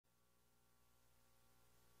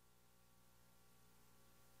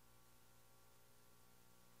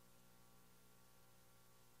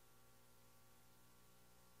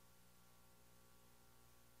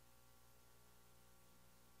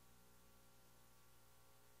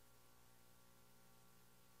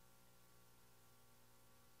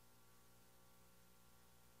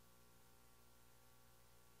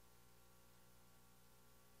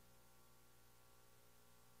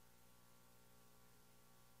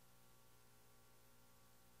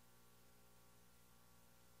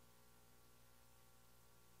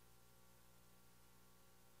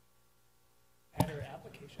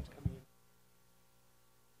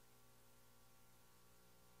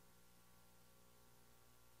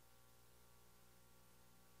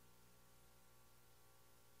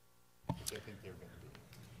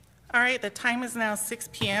All right, the time is now 6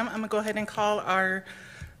 p.m. I'm going to go ahead and call our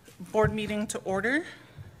board meeting to order.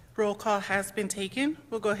 Roll call has been taken.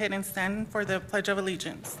 We'll go ahead and stand for the Pledge of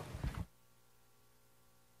Allegiance.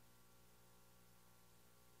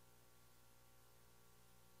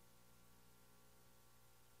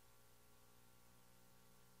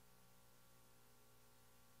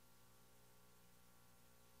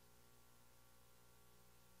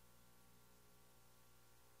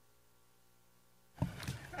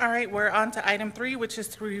 All right, we're on to item 3, which is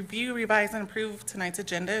to review, revise, and approve tonight's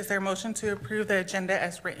agenda. Is there a motion to approve the agenda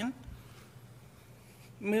as written?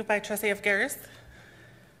 Moved by Trustee Afgaris.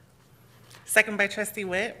 Second by Trustee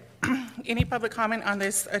Witt. Any public comment on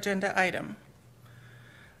this agenda item?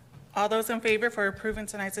 All those in favor for approving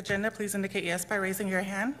tonight's agenda, please indicate yes by raising your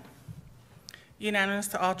hand. Unanimous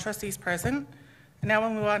to all trustees present. And now we'll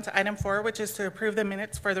move on to item 4, which is to approve the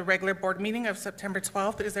minutes for the regular board meeting of September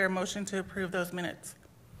 12th. Is there a motion to approve those minutes?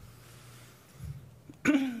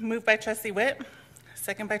 Moved by Trustee Witt,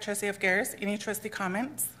 second by Trustee Afgaris. Any trustee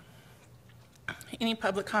comments? Any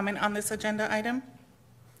public comment on this agenda item?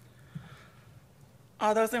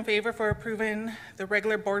 All those in favor for approving the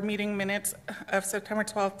regular board meeting minutes of September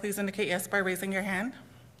 12th, please indicate yes by raising your hand.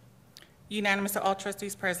 Unanimous to all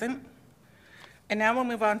trustees present. And now we'll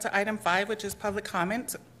move on to item 5, which is public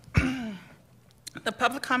comment. The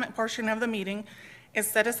public comment portion of the meeting is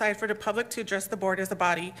set aside for the public to address the board as a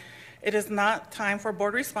body. It is not time for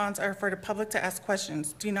board response or for the public to ask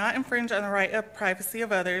questions. Do not infringe on the right of privacy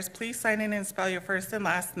of others. Please sign in and spell your first and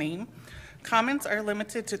last name. Comments are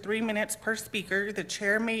limited to 3 minutes per speaker. The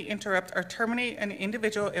chair may interrupt or terminate an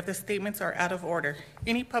individual if the statements are out of order.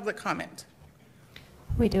 Any public comment?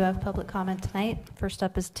 We do have public comment tonight. First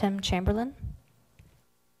up is Tim Chamberlain.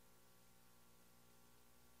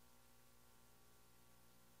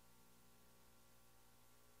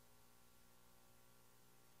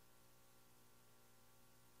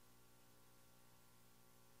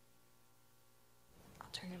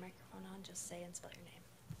 Turn your microphone on, just say and spell your name.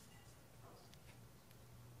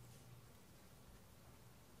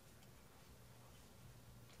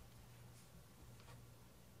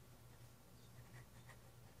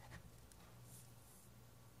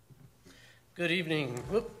 Good evening.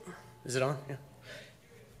 Whoop. Is it on? Yeah.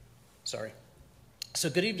 Sorry. So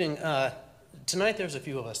good evening. Tonight there's a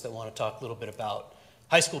few of us that want to talk a little bit about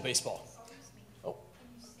high school baseball. Oh. Can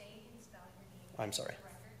you say and spell your name? I'm sorry.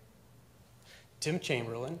 Tim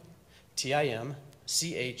Chamberlain, Timchamberlain.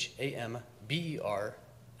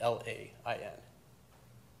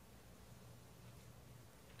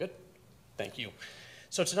 Good? Thank you.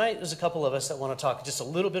 So tonight there's a couple of us that want to talk just a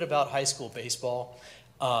little bit about high school baseball.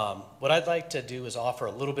 What I'd like to do is offer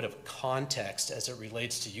a little bit of context as it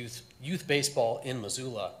relates to youth baseball in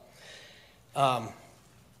Missoula. I'm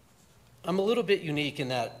a little bit unique in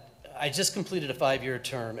that I just completed a 5-year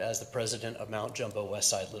term as the president of Mount Jumbo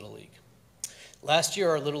Westside Little League. Last year,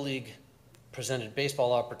 our Little League presented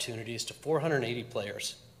baseball opportunities to 480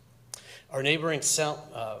 players. Our neighboring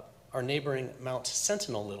Mount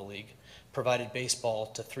Sentinel Little League provided baseball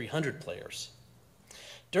to 300 players.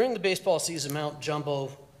 During the baseball season, Mount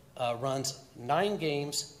Jumbo runs 9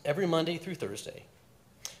 games every Monday through Thursday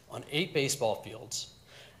on 8 baseball fields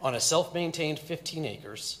on a self-maintained 15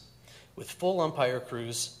 acres with full umpire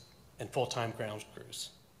crews and full-time ground crews.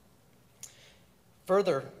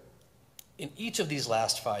 Further, in each of these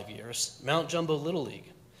last 5 years, Mount Jumbo Little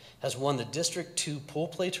League has won the District 2 pool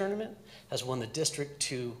play tournament, has won the District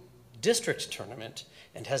 2 district tournament,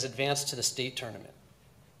 and has advanced to the state tournament.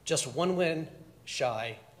 Just 1 win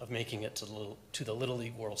shy of making it to the Little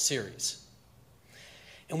League World Series.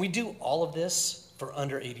 And we do all of this for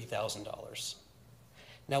under $80,000.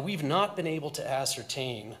 Now, we've not been able to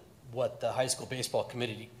ascertain what the high school baseball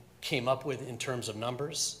committee came up with in terms of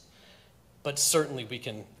numbers, but certainly we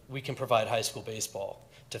can provide high school baseball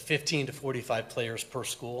to 15 to 45 players per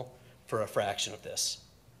school for a fraction of this.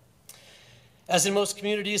 As in most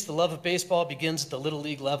communities, the love of baseball begins at the Little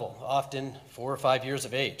League level, often 4 or 5 years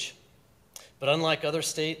of age. But unlike other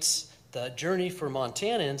states, the journey for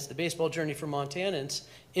Montanans, the baseball journey for Montanans,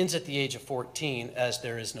 ends at the age of 14 as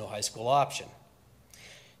there is no high school option.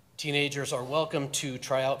 Teenagers are welcome to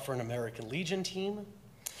try out for an American Legion team,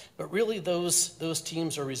 but really those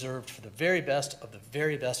teams are reserved for the very best of the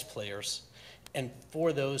very best players and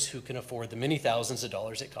for those who can afford the many thousands of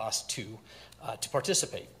dollars it costs to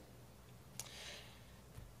participate.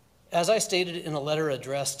 As I stated in a letter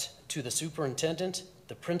addressed to the superintendent,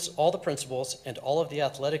 all the principals, and all of the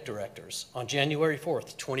athletic directors on January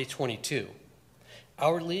 4th, 2022,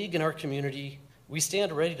 our league and our community, we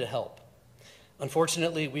stand ready to help.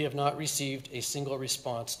 Unfortunately, we have not received a single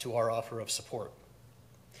response to our offer of support.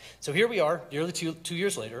 So here we are, nearly two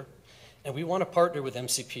years later, and we want to partner with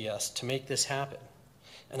MCPS to make this happen.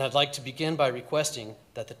 And I'd like to begin by requesting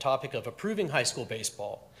that the topic of approving high school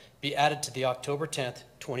baseball be added to the October 10th,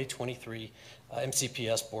 2023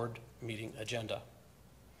 MCPS board meeting agenda.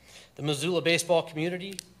 The Missoula baseball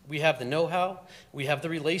community, we have the know-how, we have the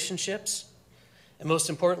relationships, and most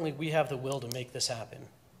importantly, we have the will to make this happen.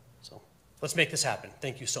 So let's make this happen.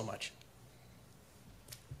 Thank you so much.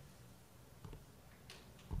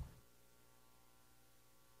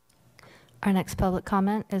 Our next public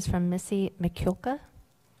comment is from Missy McKilka.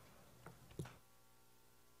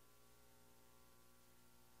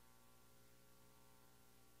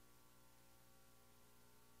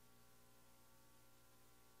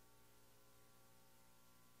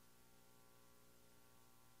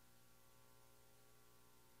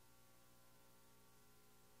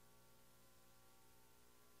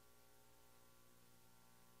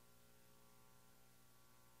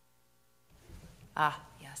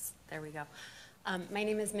 Yes, there we go. My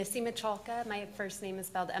name is Missy Michalka. My first name is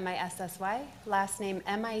spelled M-I-S-S-Y, last name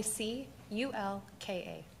M-I-C-U-L-K-A.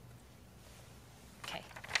 Okay.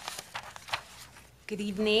 Good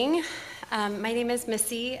evening. My name is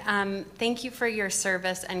Missy. Thank you for your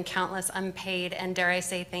service and countless unpaid and, dare I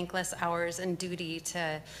say, thankless hours and duty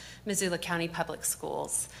to Missoula County Public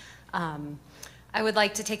Schools. I would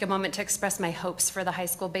like to take a moment to express my hopes for the high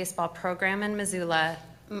school baseball program in Missoula.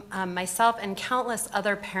 Myself and countless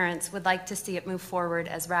other parents would like to see it move forward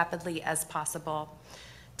as rapidly as possible.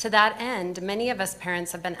 To that end, many of us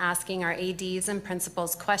parents have been asking our ADs and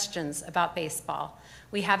principals questions about baseball.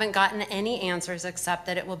 We haven't gotten any answers except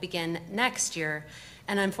that it will begin next year,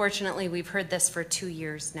 and unfortunately we've heard this for 2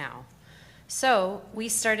 years now. So we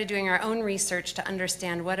started doing our own research to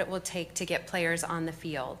understand what it will take to get players on the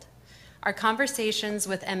field. Our conversations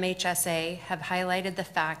with MHSA have highlighted the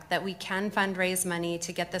fact that we can fundraise money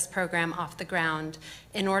to get this program off the ground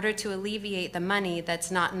in order to alleviate the money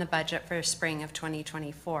that's not in the budget for spring of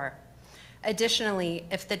 2024. Additionally,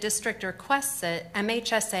 if the district requests it,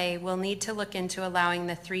 MHSA will need to look into allowing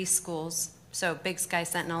the 3 schools, so Big Sky,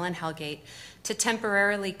 Sentinel, and Hellgate, to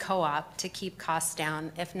temporarily co-op to keep costs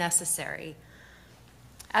down if necessary.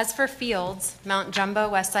 As for fields, Mount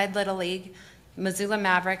Jumbo, Westside Little League, Missoula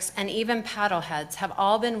Mavericks, and even Paddleheads have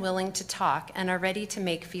all been willing to talk and are ready to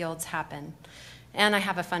make fields happen. And I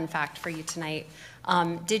have a fun fact for you tonight.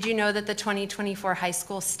 Did you know that the 2024 High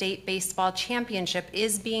School State Baseball Championship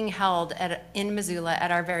is being held in Missoula at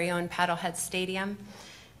our very own Paddlehead Stadium?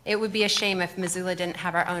 It would be a shame if Missoula didn't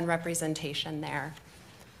have our own representation there.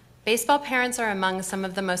 Baseball parents are among some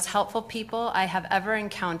of the most helpful people I have ever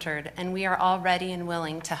encountered, and we are all ready and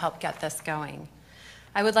willing to help get this going.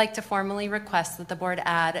 I would like to formally request that the board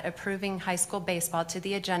add approving high school baseball to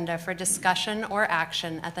the agenda for discussion or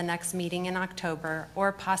action at the next meeting in October,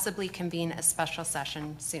 or possibly convene a special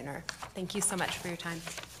session sooner. Thank you so much for your time.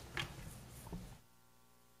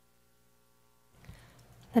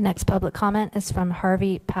 The next public comment is from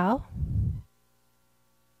Harvey Powell.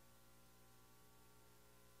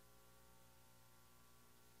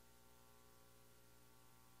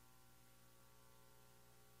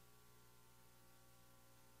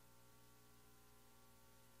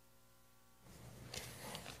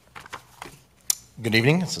 Good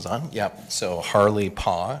evening, this is on. Yep, so Harley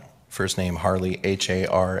Paugh, first name Harley,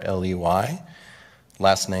 H-A-R-L-E-Y,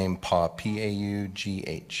 last name Paugh,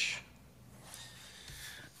 P-A-U-G-H.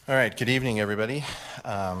 All right, good evening, everybody.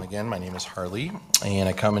 Again, my name is Harley, and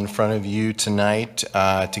I come in front of you tonight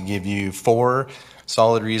to give you 4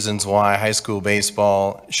 solid reasons why high school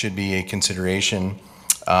baseball should be a consideration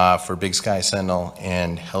for Big Sky, Sentinel,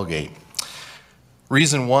 and Hellgate.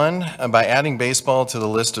 Reason 1, by adding baseball to the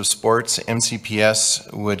list of sports,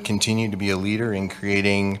 MCPS would continue to be a leader in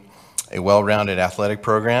creating a well-rounded athletic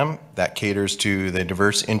program that caters to the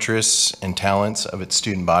diverse interests and talents of its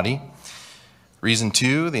student body. Reason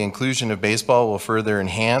 2, the inclusion of baseball will further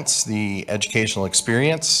enhance the educational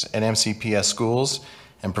experience at MCPS schools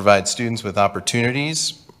and provide students with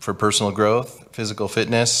opportunities for personal growth, physical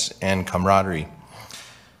fitness, and camaraderie.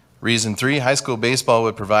 Reason 3, high school baseball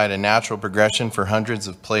would provide a natural progression for hundreds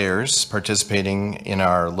of players participating in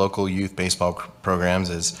our local youth baseball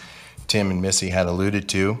programs, as Tim and Missy had alluded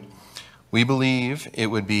to. We believe it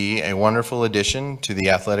would be a wonderful addition to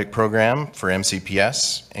the athletic program for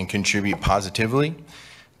MCPS and contribute positively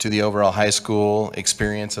to the overall high school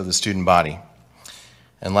experience of the student body.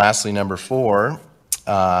 And lastly, number 4,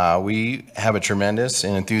 we have a tremendous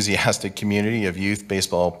and enthusiastic community of youth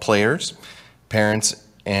baseball players, parents,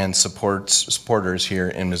 and supporters here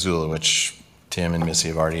in Missoula, which Tim and Missy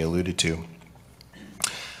have already alluded to.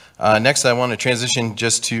 Next, I want to transition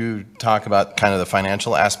just to talk about kind of the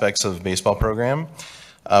financial aspects of the baseball program.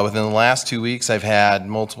 Within the last 2 weeks, I've had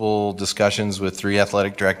multiple discussions with 3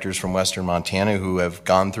 athletic directors from Western Montana who have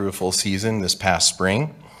gone through a full season this past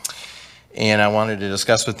spring. And I wanted to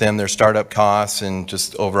discuss with them their startup costs and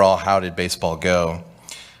just overall how did baseball go.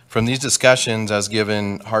 From these discussions, I was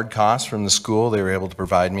given hard costs from the school. They were able to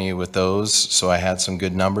provide me with those, so I had some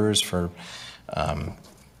good numbers for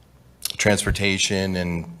transportation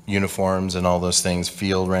and uniforms and all those things,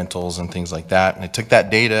 field rentals and things like that. And I took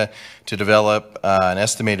that data to develop an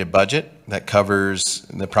estimated budget that covers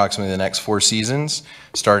approximately the next 4 seasons,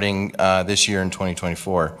 starting this year in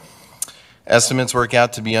 2024. Estimates work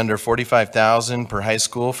out to be under $45,000 per high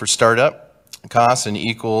school for startup costs and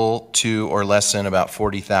equal to or less than about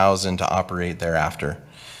 $40,000 to operate thereafter.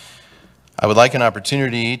 I would like an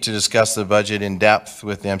opportunity to discuss the budget in depth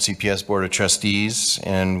with the MCPS Board of Trustees,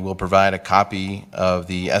 and we'll provide a copy of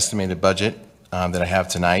the estimated budget that I have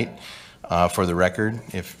tonight for the record,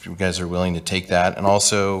 if you guys are willing to take that. And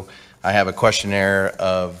also, I have a questionnaire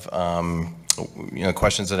of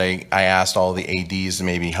questions that I asked all the ADs to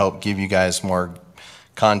maybe help give you guys more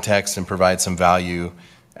context and provide some value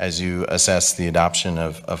as you assess the adoption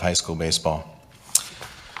of high school baseball.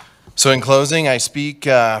 So in closing, I speak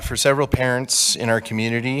for several parents in our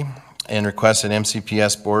community and request that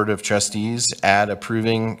MCPS Board of Trustees add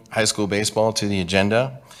approving high school baseball to the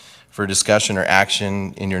agenda for discussion or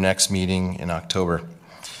action in your next meeting in October.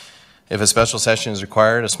 If a special session is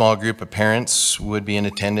required, a small group of parents would be in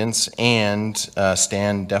attendance and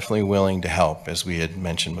stand definitely willing to help, as we had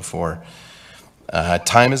mentioned before.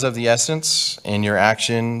 Time is of the essence, and your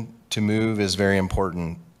action to move is very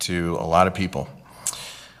important to a lot of people.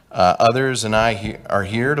 Others and I are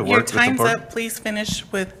here to work with the board. Your time's up. Please finish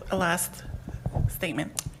with a last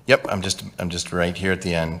statement. Yep, I'm just right here at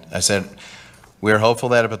the end. I said, we are hopeful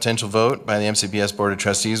that a potential vote by the MCPS Board of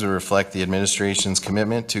Trustees will reflect the administration's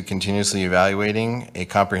commitment to continuously evaluating a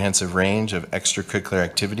comprehensive range of extracurricular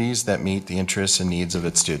activities that meet the interests and needs of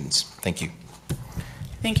its students. Thank you.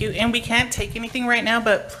 Thank you. And we can't take anything right now,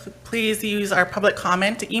 but please use our public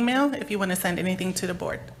comment email if you want to send anything to the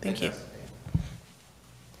board. Thank you.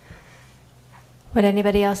 Would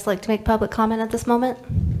anybody else like to make public comment at this moment?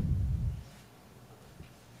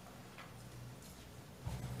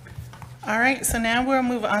 All right, so now we'll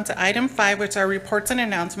move on to item 5, which are reports and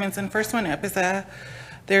announcements. And first one up is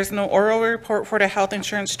there's no oral report for the Health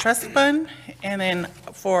Insurance Trust Fund. And then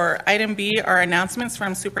for item B are announcements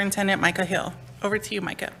from Superintendent Micah Hill. Over to you,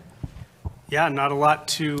 Micah. Yeah, not a lot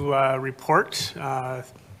to report.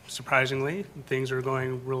 Surprisingly, things are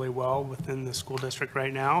going really well within the school district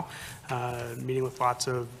right now, meeting with lots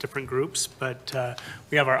of different groups. But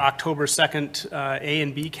we have our October 2nd A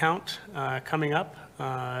and B count coming up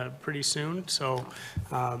pretty soon. So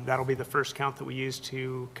that'll be the first count that we use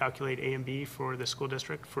to calculate A and B for the school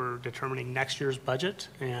district for determining next year's budget.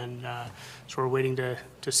 And so we're waiting to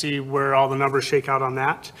see where all the numbers shake out on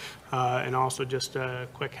that. And also just a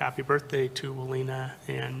quick happy birthday to Welina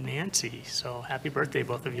and Nancy. So happy birthday,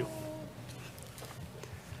 both of you.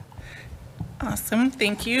 Awesome,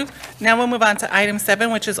 thank you. Now we'll move on to item 7,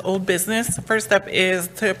 which is old business. First up is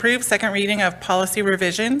to approve second reading of policy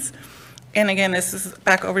revisions. And again, this is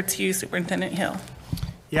back over to you, Superintendent Hill.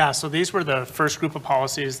 Yeah, so these were the first group of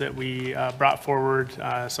policies that we brought forward.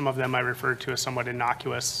 Some of them I referred to as somewhat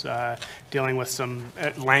innocuous, dealing with some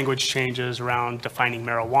language changes around defining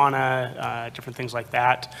marijuana, different things like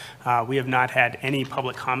that. We have not had any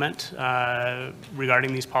public comment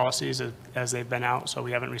regarding these policies as they've been out, so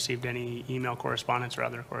we haven't received any email correspondence or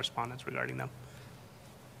other correspondence regarding them.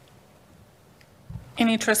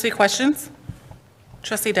 Any trustee questions?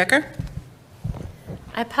 Trustee Decker?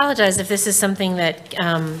 I apologize if this is something that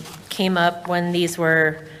came up when these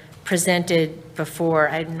were presented before.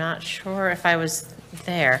 I'm not sure if I was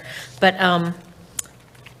there. But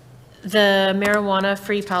the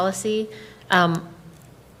marijuana-free policy,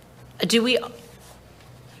 do we,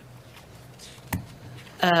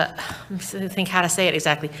 I'm trying to think how to say it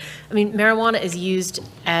exactly. I mean, marijuana is used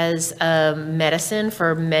as a medicine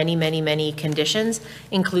for many, many, many conditions,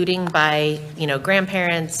 including by,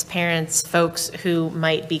 grandparents, parents, folks who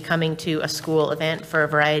might be coming to a school event for a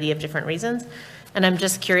variety of different reasons. And I'm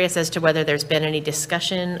just curious as to whether there's been any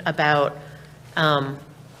discussion about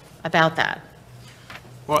that.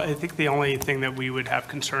 Well, I think the only thing that we would have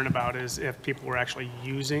concern about is if people were actually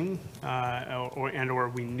using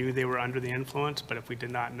or we knew they were under the influence, but if we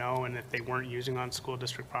did not know and if they weren't using on school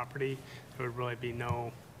district property, there would really be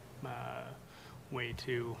no way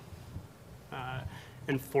to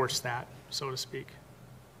enforce that, so to speak.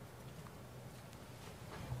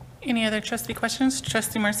 Any other trustee questions?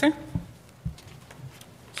 Trustee Mercer?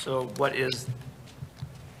 So what is,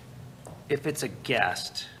 if it's a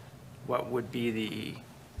guest, what would be the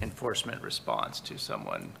enforcement response to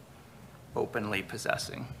someone openly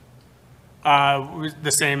possessing? The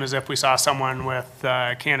same as if we saw someone with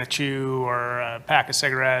a can of chew or a pack of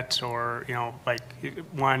cigarettes, or, you know, like,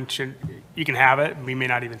 you can have it, we may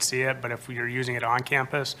not even see it, but if you're using it on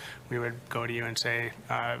campus, we would go to you and say,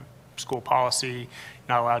 school policy,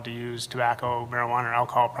 not allowed to use tobacco, marijuana, or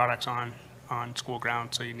alcohol products on school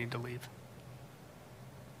grounds, so you need to leave.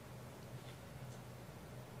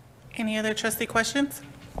 Any other trustee questions?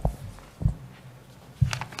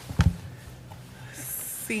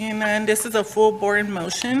 Seeing none, this is a full board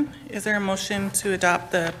motion. Is there a motion to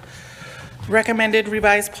adopt the recommended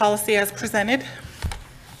revised policy as presented?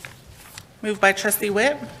 Moved by trustee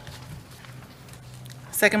Witt.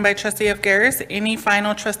 Second by trustee Afgaris. Any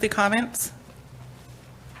final trustee comments?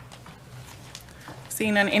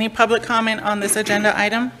 Seeing none, any public comment on this agenda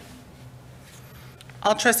item?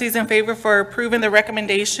 All trustees in favor for approving the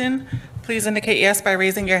recommendation, please indicate yes by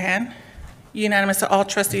raising your hand. Unanimous to all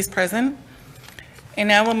trustees present. And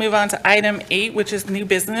now we'll move on to item 8, which is new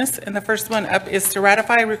business. And the first one up is to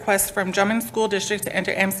ratify a request from Drummond School District to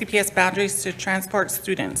enter MCPS boundaries to transport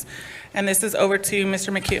students. And this is over to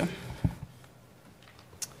Mr. McHugh.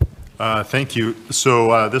 Thank you.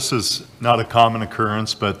 So this is not a common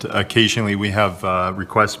occurrence, but occasionally we have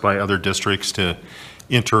requests by other districts to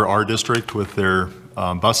enter our district with their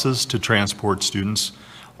buses to transport students.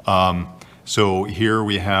 So here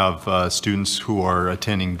we have students who are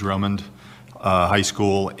attending Drummond High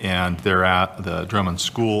School, and the Drummond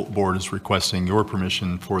School Board is requesting your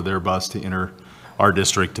permission for their bus to enter our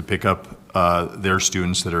district to pick up their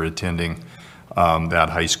students that are attending that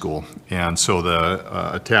high school. And so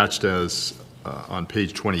the attached as on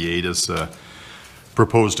page 28 is a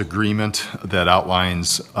proposed agreement that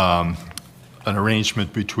outlines an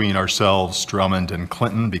arrangement between ourselves, Drummond, and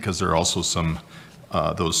Clinton, because there are also some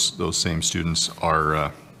those same students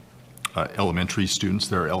are elementary students.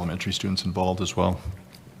 There are elementary students involved as well.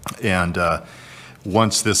 And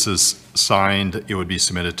once this is signed, it would be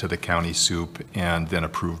submitted to the county SUP and then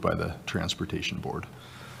approved by the Transportation Board.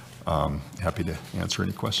 Happy to answer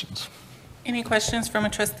any questions. Any questions from a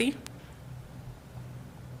trustee?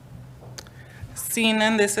 Seeing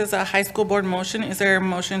none, this is a high school board motion. Is there a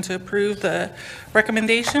motion to approve the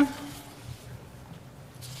recommendation?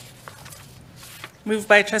 Moved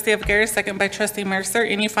by trustee Afgaris, second by trustee Mercer.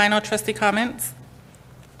 Any final trustee comments?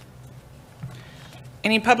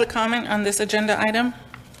 Any public comment on this agenda item?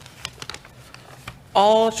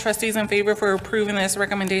 All trustees in favor for approving this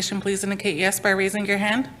recommendation, please indicate yes by raising your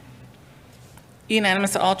hand.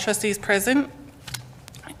 Unanimous to all trustees present.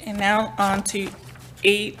 And now on to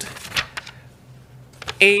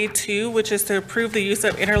 8A2, which is to approve the use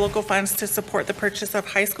of interlocal funds to support the purchase of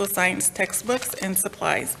high school science textbooks and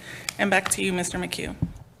supplies. And back to you, Mr. McHugh.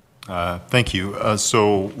 Thank you.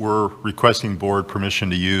 So we're requesting board permission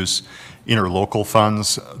to use interlocal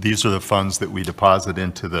funds. These are the funds that we deposit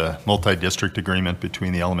into the multi-district agreement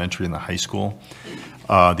between the elementary and the high school.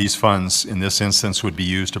 These funds, in this instance, would be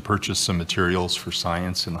used to purchase some materials for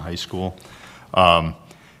science in the high school.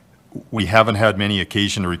 We haven't had many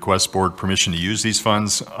occasion to request board permission to use these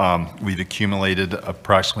funds. We've accumulated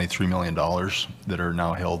approximately $3 million that are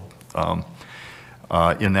now held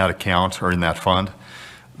in that account or in that fund.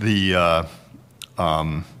 The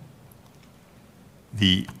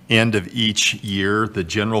end of each year, the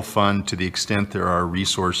general fund, to the extent there are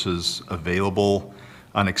resources available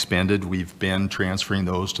unexpended, we've been transferring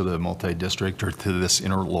those to the multi-district or to this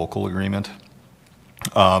interlocal agreement.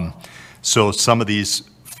 So some of these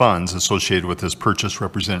funds associated with this purchase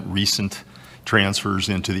represent recent transfers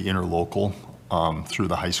into the interlocal through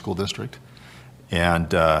the high school district. And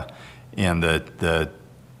the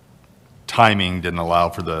timing didn't allow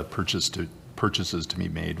for the purchases to be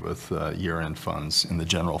made with year-end funds in the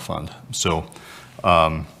general fund. So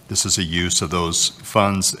this is a use of those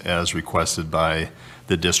funds as requested by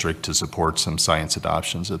the district to support some science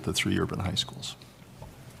adoptions at the 3 urban high schools.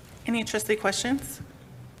 Any trustee questions?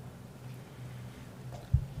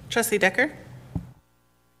 Trustee Decker?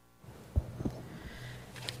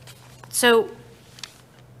 So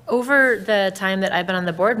over the time that I've been on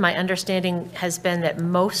the board, my understanding has been that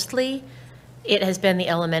mostly it has been the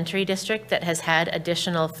elementary district that has had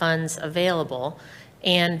additional funds available,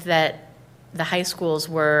 and that the high schools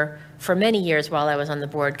were, for many years while I was on the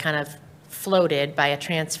board, kind of floated by a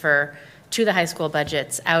transfer to the high school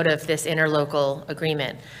budgets out of this interlocal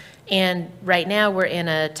agreement. And right now, we're in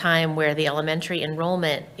a time where the elementary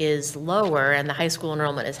enrollment is lower and the high school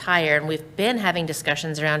enrollment is higher. And we've been having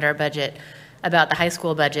discussions around our budget about the high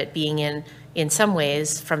school budget being in some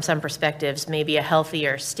ways, from some perspectives, maybe a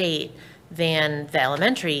healthier state than the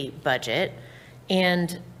elementary budget.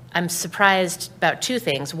 And I'm surprised about two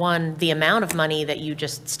things. One, the amount of money that you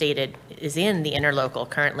just stated is in the interlocal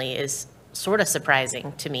currently is sort of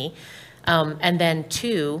surprising to me. And then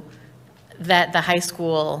two, that the high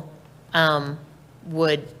school that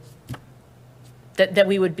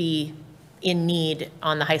we would be in need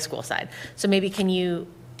on the high school side. So maybe can you,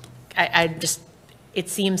 it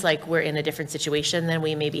seems like we're in a different situation than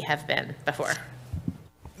we maybe have been before.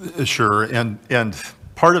 Sure, and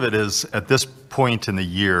part of it is, at this point in the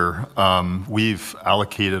year, we've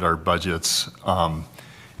allocated our budgets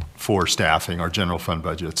for staffing, our general fund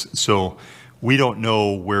budgets. So we don't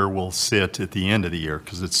know where we'll sit at the end of the year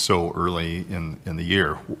because it's so early in the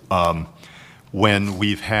year. When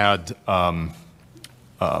we've had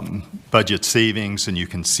budget savings, and you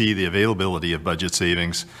can see the availability of budget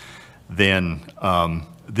savings, then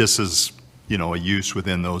this is, a use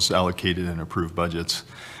within those allocated and approved budgets.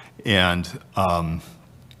 And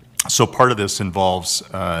so part of this involves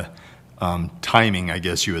timing, I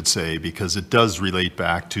guess you would say, because it does relate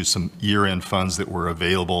back to some year-end funds that were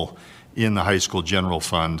available in the high school general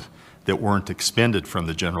fund that weren't expended from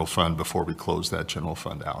the general fund before we closed that general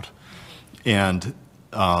fund out. And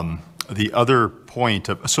the other point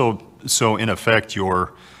of, so in effect,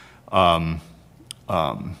 you're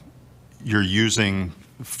using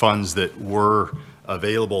funds that were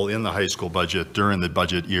available in the high school budget during the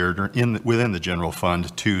budget year within the general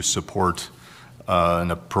fund to support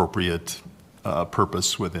an appropriate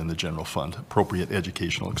purpose within the general fund, appropriate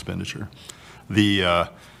educational expenditure.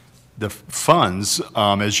 The funds,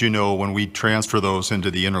 as you know, when we transfer those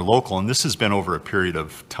into the interlocal, and this has been over a period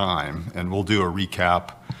of time, and we'll do a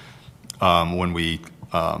recap when we,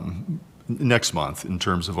 next month in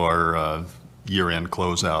terms of our year-end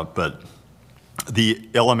closeout, but the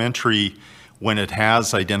elementary, when it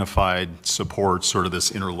has identified support, sort of this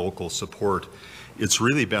interlocal support, it's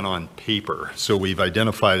really been on paper. So we've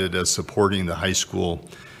identified it as supporting the high school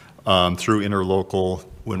through interlocal.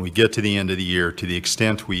 When we get to the end of the year, to the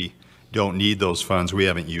extent we don't need those funds, we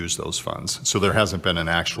haven't used those funds. So there hasn't been an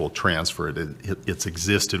actual transfer. It's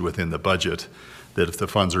existed within the budget that if the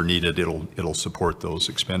funds are needed, it'll support those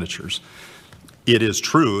expenditures. It is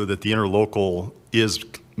true that the interlocal is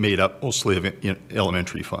made up mostly of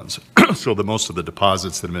elementary funds. So most of the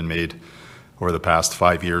deposits that have been made over the past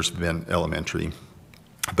 5 years have been elementary,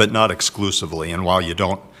 but not exclusively. And while you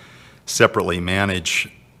don't separately manage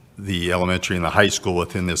the elementary and the high school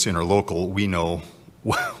within this interlocal, we know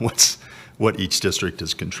what each district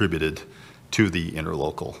has contributed to the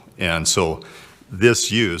interlocal. And so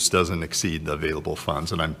this use doesn't exceed the available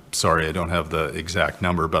funds. And I'm sorry, I don't have the exact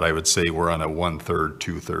number, but I would say we're on a 1/3,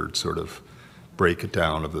 2/3 sort of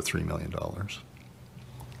breakdown of the $3 million.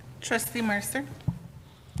 Trustee Mercer?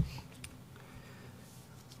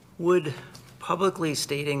 Would publicly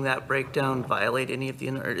stating that breakdown violate any of the,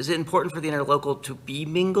 is it important for the interlocal to be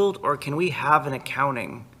mingled, or can we have an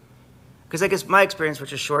accounting? Because I guess my experience,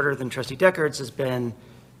 which is shorter than Trustee Deckard's, has been,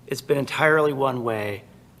 it's been entirely one way.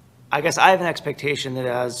 I guess I have an expectation that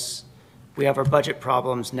as we have our budget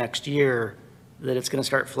problems next year, that it's going to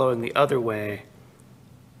start flowing the other way.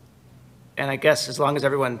 And I guess as long as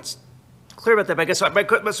everyone's clear about that, I guess,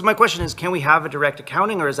 so my question is, can we have a direct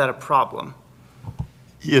accounting, or is that a problem?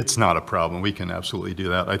 It's not a problem. We can absolutely do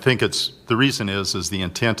that. I think the reason is the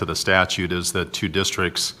intent of the statute is that two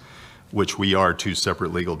districts, which we are two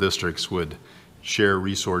separate legal districts, would share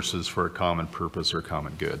resources for a common purpose or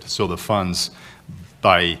common good. So the funds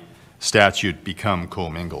by statute become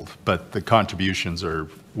commingled, but the contributions are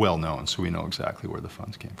well known, so we know exactly where the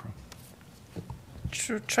funds came from.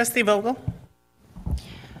 Trustee Vogel?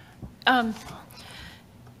 The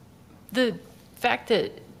fact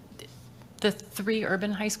that the 3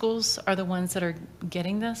 urban high schools are the ones that are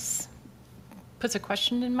getting this puts a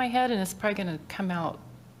question in my head, and it's probably going to come out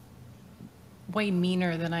way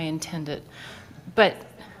meaner than I intended. But,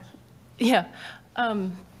 yeah,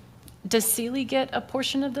 does Sealy get a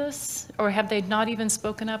portion of this, or have they not even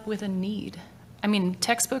spoken up with a need? I mean,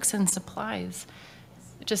 textbooks and supplies,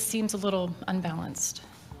 it just seems a little unbalanced.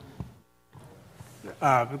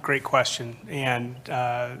 Great question. And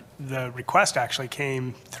the request actually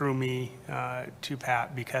came through me to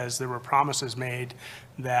Pat, because there were promises made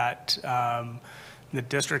that the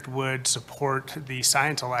district would support the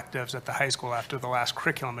science electives at the high school after the last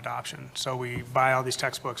curriculum adoption. So we buy all these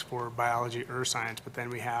textbooks for biology or science, but then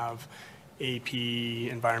we have AP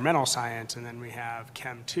environmental science, and then we have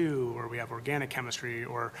Chem 2, or we have organic chemistry,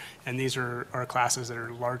 and these are classes that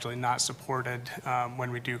are largely not supported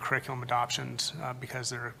when we do curriculum adoptions because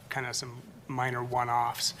they're kind of some minor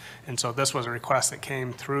one-offs. And so this was a request that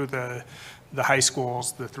came through the high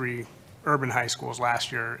schools, the 3 urban high schools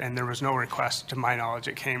last year, and there was no request, to my knowledge,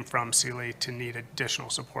 it came from Sealy to need additional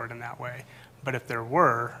support in that way. But if there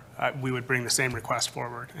were, we would bring the same request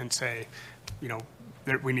forward and say, you know,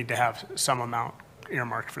 we need to have some amount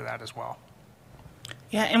earmarked for that as well.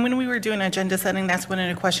 Yeah, and when we were doing agenda setting, that's one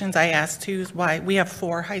of the questions I asked too, is why we have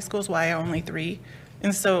 4 high schools, why only 3?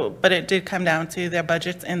 And so, but it did come down to their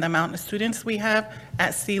budgets and the amount of students we have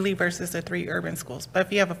at Sealy versus the 3 urban schools. But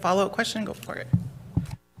if you have a follow-up question, go for it.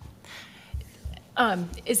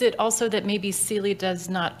 Is it also that maybe Sealy does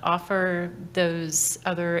not offer those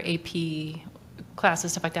other AP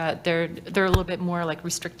classes, stuff like that? They're a little bit more like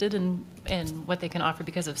restricted in what they can offer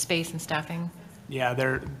because of space and staffing? Yeah,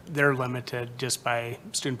 they're limited just by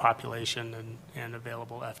student population and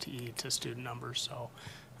available FTE to student numbers. So,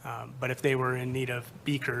 but if they were in need of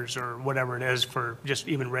beakers or whatever it is for just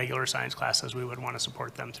even regular science classes, we would want to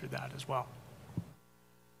support them through that as well.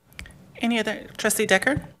 Any other, Trustee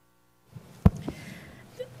Decker?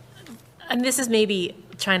 And this is maybe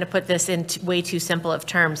trying to put this in way too simple of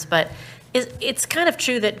terms, but it's kind of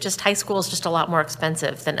true that just high school is just a lot more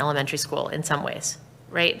expensive than elementary school in some ways,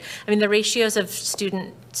 right? I mean, the ratios of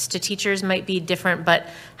students to teachers might be different, but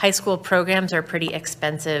high school programs are pretty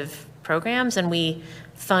expensive programs, and we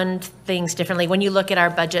fund things differently. When you look at our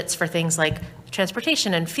budgets for things like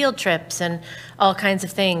transportation and field trips and all kinds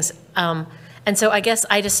of things. And so I guess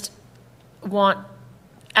I'm just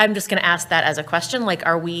going to ask that as a question, like,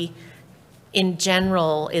 are we, in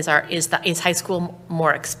general, is high school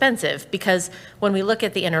more expensive? Because when we look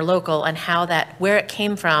at the interlocal and where it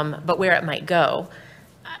came from, but where it might go,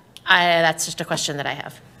 that's just a question that I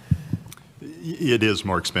have. It is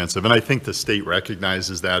more expensive, and I think the state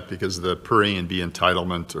recognizes that because the per A and B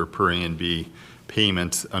entitlement or per A and B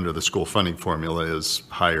payment under the school funding formula is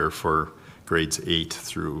higher for grades 8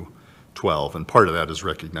 through 12, and part of that is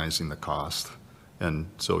recognizing the cost. And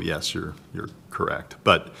so, yes, you're correct.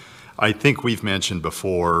 But I think we've mentioned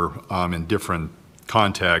before in different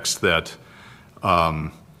contexts that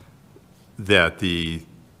the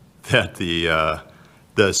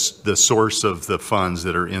source of the funds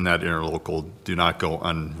that are in that interlocal do not go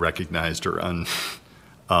unrecognized or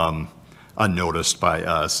unnoticed by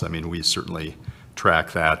us. I mean, we certainly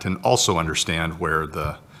track that and also understand where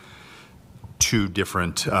the 2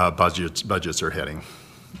 different budgets are heading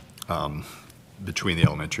between the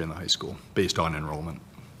elementary and the high school based on enrollment.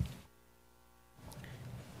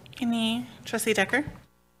 Any, Trustee Decker?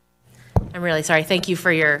 I'm really sorry. Thank you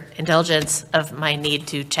for your indulgence of my need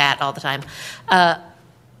to chat all the time.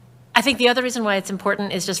 I think the other reason why it's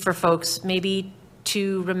important is just for folks maybe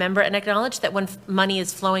to remember and acknowledge that when money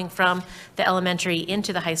is flowing from the elementary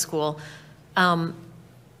into the high school,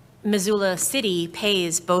 Missoula City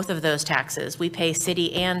pays both of those taxes. We pay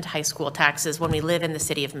city and high school taxes when we live in the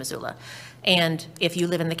city of Missoula. And if you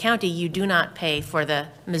live in the county, you do not pay for the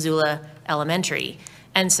Missoula Elementary.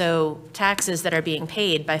 And so taxes that are being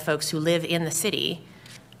paid by folks who live in the city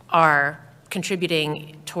are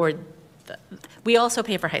contributing toward we also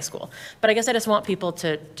pay for high school. But I guess I just want people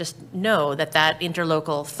to just know that that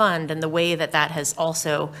interlocal fund and the way that that has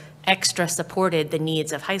also extra supported the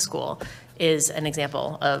needs of high school is an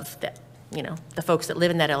example of that, the folks that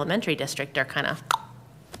live in that elementary district are kind of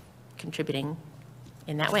contributing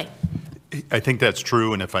in that way. I think that's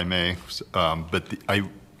true, and if I may, but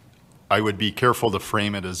I would be careful to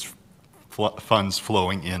frame it as funds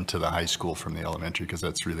flowing into the high school from the elementary, because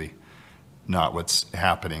that's really not what's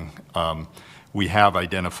happening. We have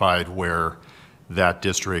identified where that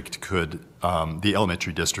district could, the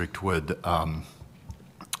elementary district would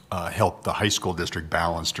help the high school district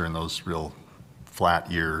balance during those real flat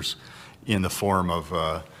years in the form of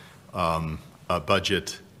a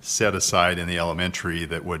budget set aside in the elementary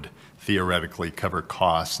that would theoretically cover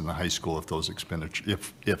costs in the high school if those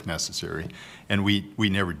expenditures, if necessary. And we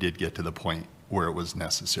never did get to the point where it was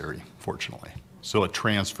necessary, fortunately. So a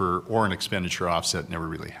transfer or an expenditure offset never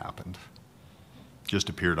really happened. Just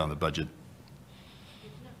appeared on the budget.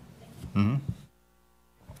 Mm-hmm.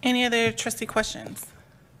 Any other trustee questions?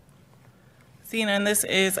 Seeing none, this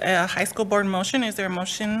is a high school board motion. Is there a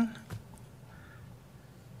motion?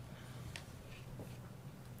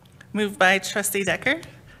 Moved by Trustee Decker,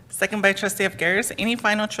 second by Trustee Afgaris. Any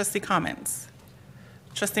final trustee comments?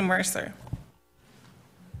 Trustee Mercer.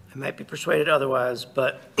 I might be persuaded otherwise,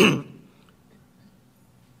 but in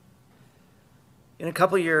a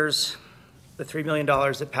couple years, the $3 million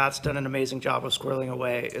that Pat's done an amazing job of squirreling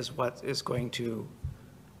away is what is going to,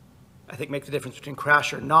 I think, make the difference between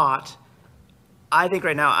crash or not. I think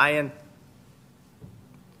right now I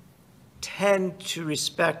tend to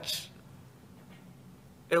respect,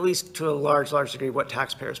 at least to a large degree, what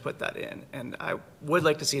taxpayers put that in. And I would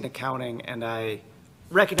like to see an accounting, and I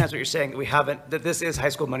recognize what you're saying, that this is high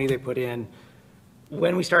school money they put in.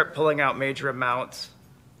 When we start pulling out major amounts,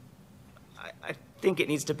 I think it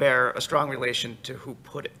needs to bear a strong relation to who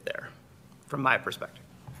put it there, from my perspective.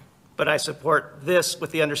 But I support this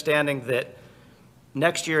with the understanding that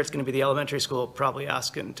next year it's going to be the elementary school probably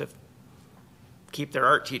asking to keep their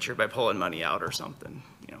art teacher by pulling money out or something,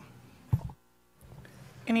 you know.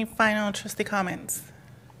 Any final trustee comments?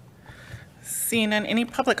 Seeing none, any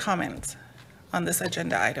public comments on this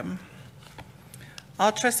agenda item?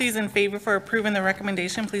 All trustees in favor for approving the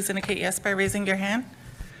recommendation, please indicate yes by raising your hand.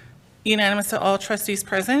 Unanimous to all trustees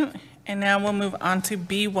present. And now we'll move on to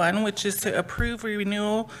B1, which is to approve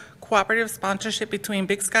renewal cooperative sponsorship between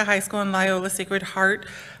Big Sky High School and Loyola Sacred Heart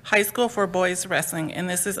High School for boys wrestling. And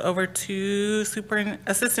this is over to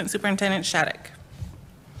Assistant Superintendent Shattuck.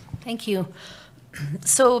 Thank you.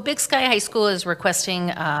 So Big Sky High School is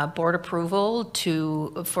requesting board approval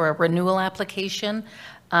for a renewal application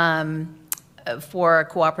for a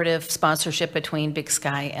cooperative sponsorship between Big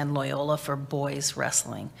Sky and Loyola for boys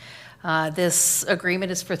wrestling. This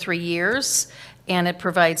agreement is for 3 years, and it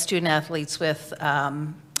provides student athletes with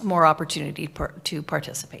more opportunity to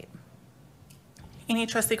participate. Any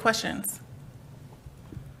trustee questions?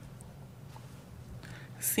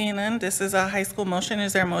 Seeing none, this is a high school motion.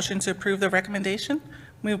 Is there a motion to approve the recommendation?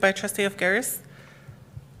 Moved by trustee Ofgeris,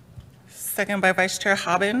 second by Vice Chair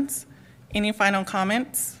Hobbins. Any final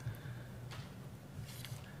comments?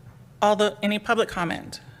 Any public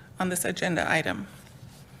comment on this agenda item?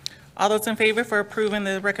 All those in favor for approving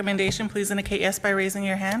the recommendation, please indicate yes by raising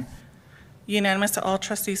your hand. Unanimous to all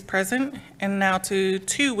trustees present. And now to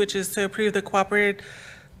 2, which is to approve the cooperative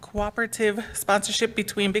sponsorship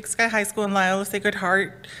between Big Sky High School and Loyola Sacred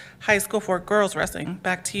Heart High School for girls wrestling.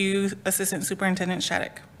 Back to you, Assistant Superintendent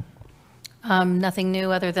Shattuck. Nothing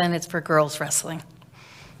new other than it's for girls wrestling.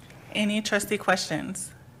 Any trustee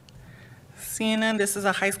questions? Seeing none, this is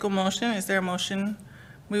a high school motion. Is there a motion?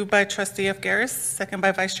 Moved by trustee Ofgeris, second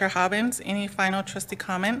by Vice Chair Hobbins. Any final trustee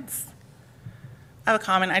comments? I have a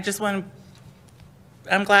comment.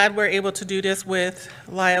 I'm glad we're able to do this with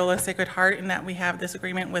Loyola Sacred Heart and that we have this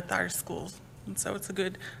agreement with our schools. And so it's a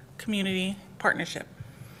good community partnership.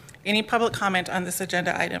 Any public comment on this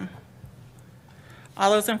agenda item?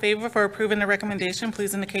 All those in favor for approving the recommendation,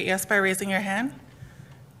 please indicate yes by raising your hand.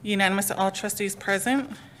 Unanimous to all trustees present.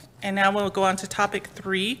 And now we'll go on to topic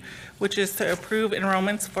 3, which is to approve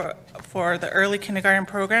enrollments for the early kindergarten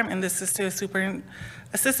program. And this is to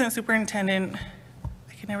Assistant Superintendent,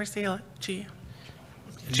 I can never say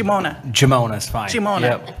Gimona. Gimona's fine. Gimona.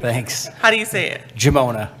 Yep, thanks. How do you say it?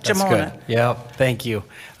 Gimona. That's Gimona. good. Yep, thank you.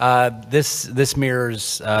 This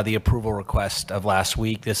mirrors the approval request of last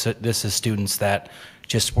week. This is students that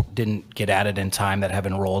just didn't get added in time that have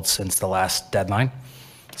enrolled since the last deadline.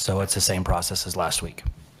 So it's the same process as last week.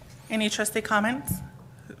 Any trustee comments?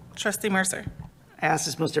 Trustee Mercer. I ask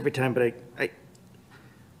this most every time, but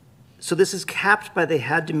so this is capped by they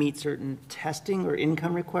had to meet certain testing or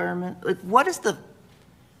income requirement? Like, what is the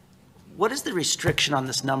restriction on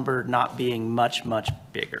this number not being much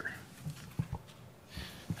bigger?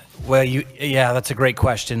 Well, yeah, that's a great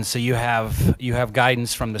question. So you have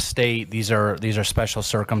guidance from the state. These are special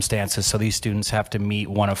circumstances. So these students have to meet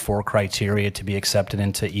one of 4 criteria to be accepted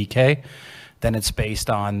into EK. Then it's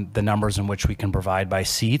based on the numbers in which we can provide by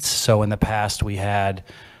seats. So in the past, we had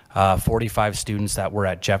 45 students that were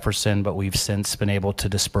at Jefferson, but we've since been able to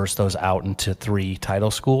disperse those out into 3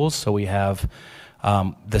 title schools. So we have,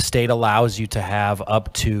 the state allows you to have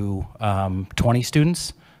up to 20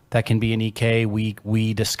 students that can be in EK.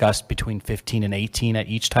 We discussed between 15 and 18 at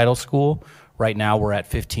each title school. Right now we're at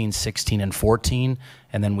 15, 16, and 14,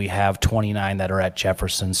 and then we have 29 that are at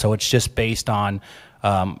Jefferson. So it's just based on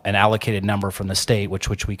an allocated number from the state,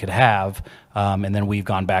 which we could have, and then we've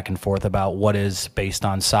gone back and forth about what is based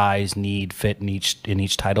on size, need, fit in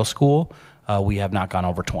each title school. We have not gone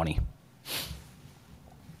over 20.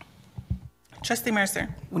 Trustee Mercer.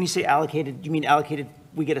 When you say allocated, you mean allocated,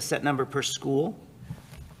 we get a set number per school?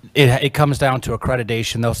 It comes down to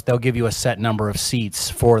accreditation. They'll give you a set number of seats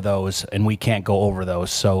for those, and we can't go over those.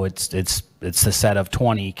 So it's the set of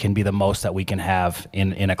 20 can be the most that we can have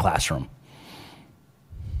in a classroom.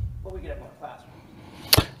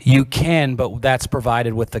 You can, but that's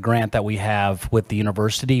provided with the grant that we have with the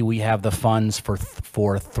university. We have the funds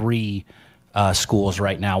for 3 schools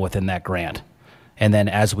right now within that grant. And then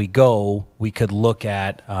as we go, we could look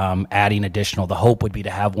at adding additional. The hope would be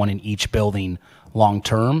to have one in each building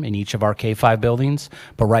long-term in each of our K-5 buildings.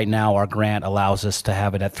 But right now, our grant allows us to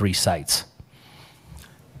have it at 3 sites.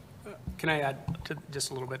 Can I add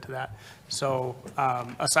just a little bit to that? So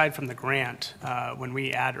aside from the grant, when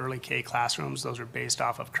we add early K classrooms, those are based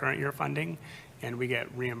off of current year funding, and we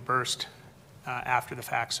get reimbursed after the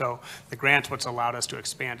fact. So the grant's what's allowed us to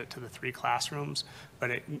expand it to the 3 classrooms,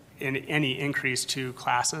 but in any increase to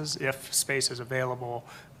classes, if space is available,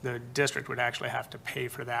 the district would actually have to pay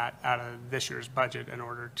for that out of this year's budget in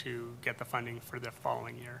order to get the funding for the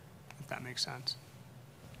following year, if that makes sense.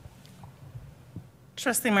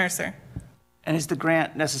 Trustee Mercer. And is the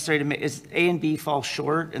grant necessary to make, is A and B fall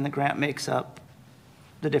short and the grant makes up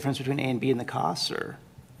the difference between A and B and the costs, or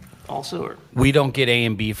also? Or? We don't get A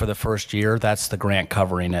and B for the first year. That's the grant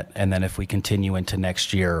covering it. And then if we continue into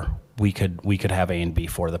next year, we could have A and B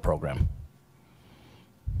for the program.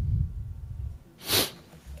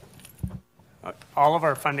 All of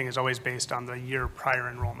our funding is always based on the year prior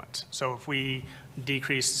enrollment. So if we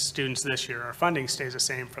decrease students this year, our funding stays the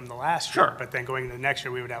same from the last year. Sure. But then going into the next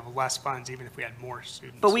year, we would have less funds even if we had more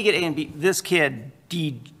students. But we get A and B. This kid,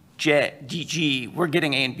 DG, we're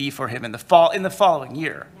getting A and B for him in the following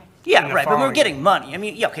year. Yeah, right. But we're getting money. I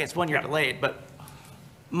mean, yeah, okay, it's 1 year delayed, but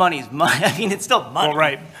money's money. I mean, it's still money. Well,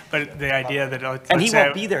 right. But the idea that and he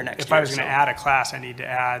won't be there next year. If I was going to add a class, I need to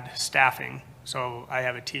add staffing. So I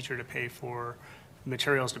have a teacher to pay for,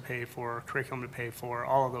 materials to pay for, curriculum to pay for,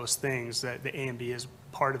 all of those things. That the A and B is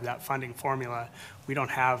part of that funding formula. We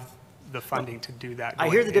don't have the funding to do that. I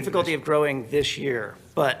hear the difficulty of growing this year,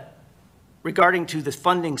 but regarding to the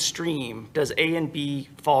funding stream, does A and B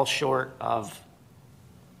fall short of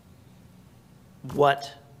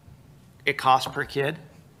what it costs per kid?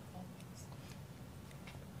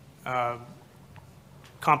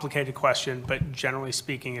 Complicated question, but generally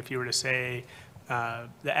speaking, if you were to say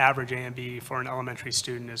the average A and B for an elementary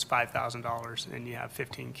student is $5,000 and you have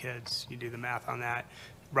 15 kids, you do the math on that,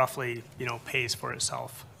 roughly, pays for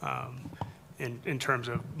itself in terms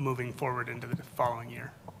of moving forward into the following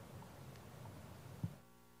year.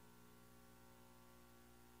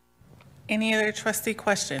 Any other trustee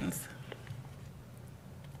questions?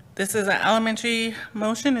 This is an elementary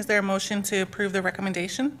motion. Is there a motion to approve the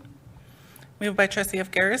recommendation? Moved by Trustee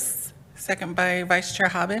Efgaris, second by Vice Chair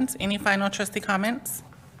Hobbins. Any final trustee comments?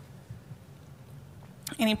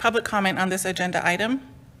 Any public comment on this agenda item?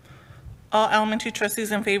 All elementary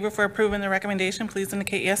trustees in favor for approving the recommendation, please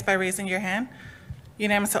indicate yes by raising your hand.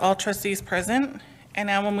 Unanimous to all trustees present. And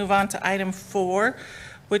now we'll move on to item 4,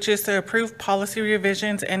 which is to approve policy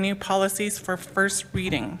revisions and new policies for first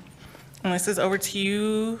reading. And this is over to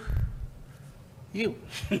you.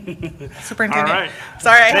 Superintendent. All right.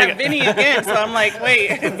 Sorry, I have Vinny again, so I'm like,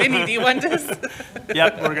 wait, Vinny, do you want this?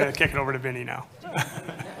 Yep, we're going to kick it over to Vinny now.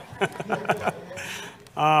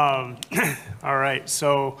 All right,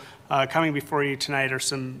 so coming before you tonight are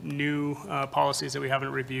some new policies that we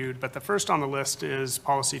haven't reviewed, but the first on the list is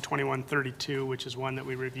policy 2132, which is one that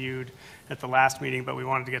we reviewed at the last meeting, but we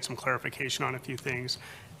wanted to get some clarification on a few things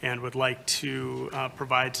and would like to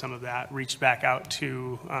provide some of that. Reached back out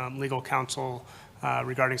to legal counsel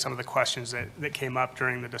regarding some of the questions that came up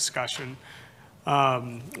during the discussion.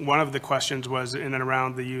 One of the questions was in and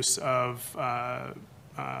around the use of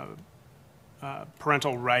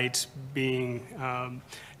parental rights being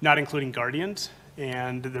not including guardians,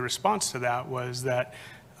 and the response to that was that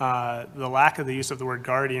the lack of the use of the word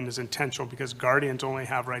guardian is intentional because guardians only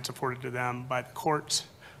have rights afforded to them by the courts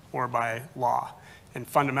or by law, and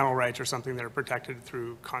fundamental rights are something that are protected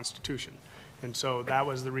through Constitution. And so that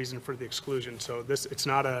was the reason for the exclusion. So it's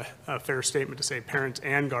not a fair statement to say parents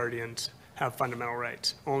and guardians have fundamental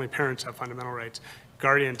rights. Only parents have fundamental rights.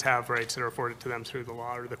 Guardians have rights that are afforded to them through the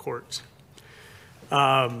law or the courts.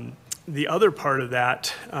 The other part of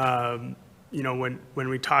that, when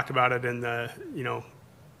we talked about it in the,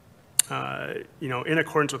 in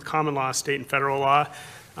accordance with common law, state and federal law,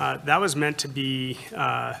 that was meant to be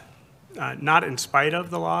not in spite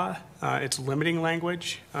of the law. It's limiting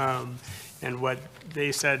language. And what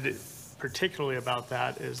they said particularly about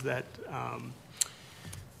that is that,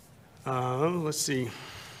 let's see,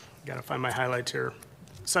 got to find my highlights here.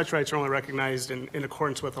 Such rights are only recognized in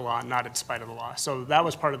accordance with the law, not in spite of the law. So that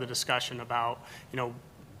was part of the discussion about,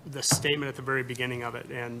 the statement at the very beginning of it.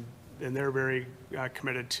 And they're very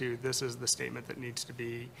committed to this is the statement that needs to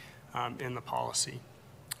be in the policy.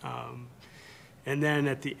 And then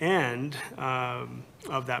at the end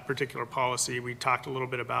of that particular policy, we talked a little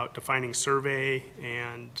bit about defining survey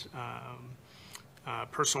and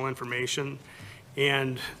personal information.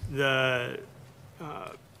 And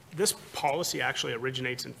This policy actually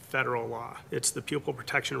originates in federal law. It's the Pupil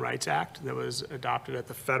Protection Rights Act that was adopted at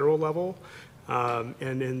the federal level.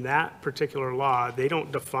 And in that particular law, they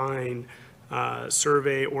don't define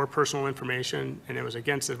survey or personal information, and it was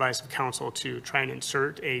against the advice of counsel to try and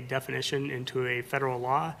insert a definition into a federal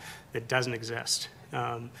law that doesn't exist.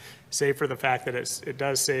 Save for the fact that it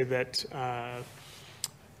does say that,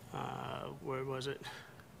 where was it?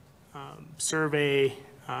 Survey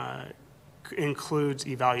includes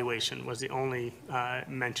evaluation was the only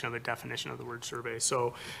mention of a definition of the word survey.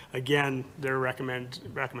 So again, their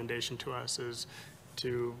recommendation to us is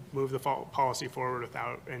to move the policy forward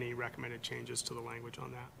without any recommended changes to the language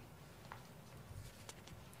on that.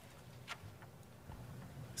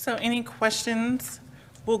 So any questions?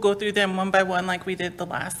 We'll go through them one by one like we did the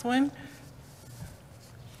last one.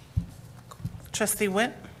 Trustee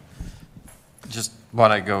Witt? Just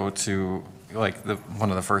want to go to like one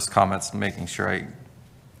of the first comments, making sure I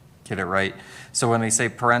get it right. So when they say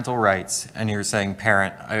parental rights and you're saying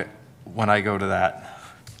parent, when I go to that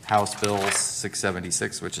House Bill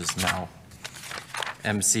 676, which is now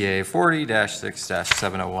MCA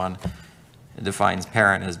 40-6-701, it defines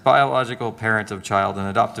parent as biological parent of child, an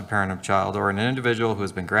adopted parent of child, or an individual who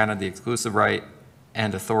has been granted the exclusive right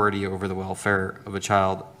and authority over the welfare of a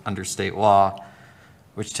child under state law,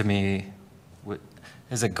 which to me,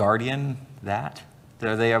 is a guardian that?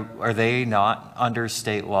 Are they not under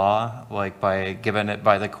state law, like given it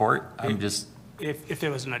by the court? I'm just. If it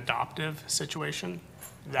was an adoptive situation,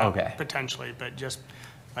 that potentially, but just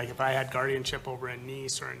like if I had guardianship over a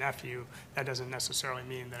niece or a nephew, that doesn't necessarily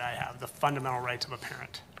mean that I have the fundamental rights of a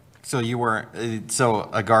parent. So you weren't, so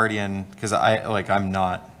a guardian, because I'm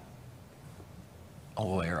not a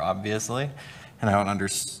lawyer, obviously, and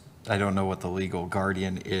I don't know what the legal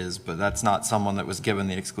guardian is, but that's not someone that was given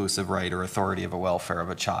the exclusive right or authority of a welfare of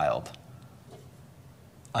a child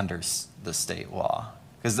under the state law.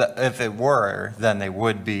 Because if it were, then they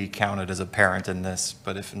would be counted as a parent in this,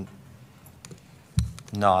 but if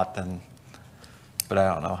not, then, but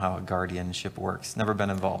I don't know how a guardianship works. Never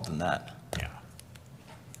been involved in that.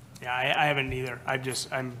 Yeah, I haven't either.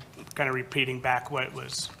 I'm kind of repeating back what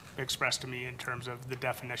was expressed to me in terms of the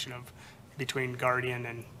definition of between guardian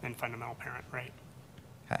and fundamental parent, right?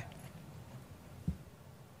 Okay.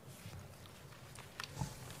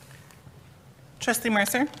 Trustee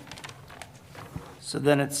Mercer? So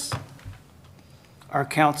then it's our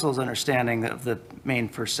council's understanding of the main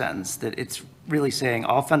first sentence, that it's really saying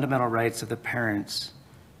all fundamental rights of the parents,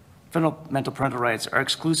 fundamental parental rights are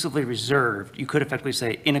exclusively reserved. You could effectively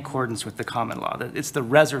say in accordance with the common law, that it's the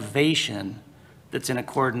reservation that's in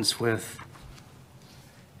accordance with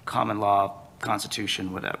common law,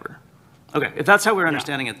 constitution, whatever. Okay, if that's how we're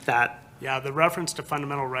understanding it, that. Yeah, the reference to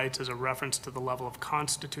fundamental rights is a reference to the level of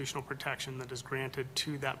constitutional protection that is granted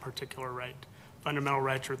to that particular right. Fundamental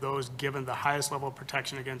rights are those given the highest level of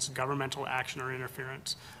protection against governmental action or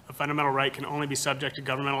interference. A fundamental right can only be subject to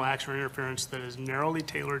governmental action or interference that is narrowly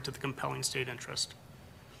tailored to the compelling state interest.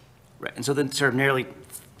 Right, and so then sort of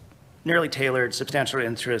narrowly tailored substantial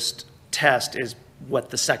interest test is what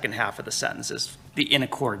the second half of the sentence is, the in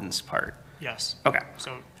accordance part. Yes. Okay.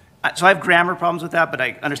 So I have grammar problems with that, but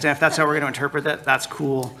I understand if that's how we're going to interpret that, that's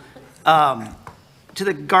cool. To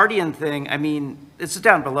the guardian thing, I mean, it's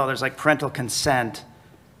down below. There's like parental consent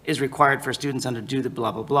is required for students under do the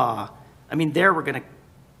blah, blah, blah. I mean, there we're going to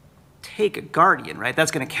take a guardian, right?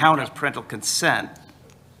 That's going to count as parental consent.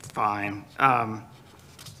 Fine.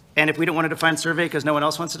 And if we don't want to define survey because no one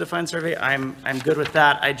else wants to define survey, I'm good with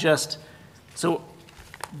that. So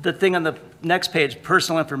the thing on the next page,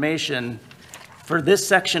 personal information, for this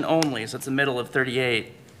section only, so it's the middle of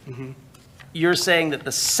 38, you're saying that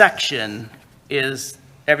the section is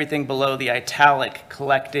everything below the italic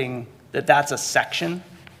collecting, that's a section,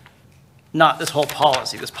 not this whole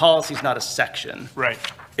policy. This policy is not a section. Right.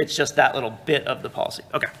 It's just that little bit of the policy.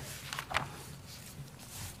 Okay.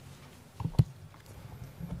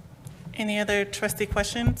 Any other trustee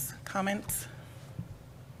questions, comments?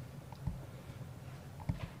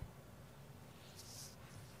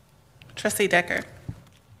 Trustee Decker.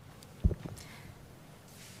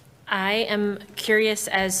 I am curious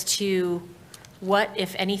as to what,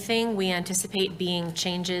 if anything, we anticipate being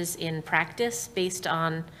changes in practice based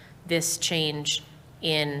on this change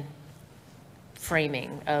in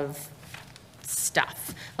framing of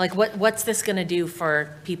stuff. Like what's this going to do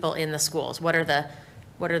for people in the schools? What are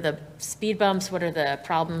the speed bumps? What are the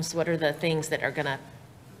problems? What are the things that are going to,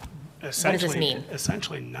 what does this mean?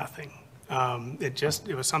 Essentially nothing.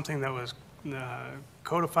 It was something that was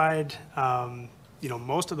codified.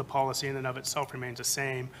 Most of the policy in and of itself remains the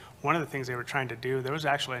same. One of the things they were trying to do, there was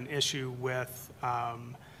actually an issue with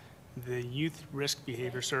the youth risk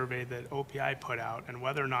behavior survey that OPI put out and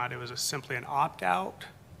whether or not it was simply an opt-out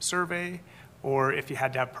survey or if you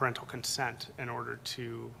had to have parental consent in order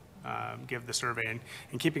to give the survey.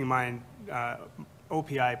 And keeping in mind,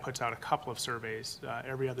 OPI puts out a couple of surveys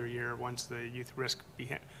every other year. One's the youth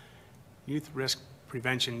risk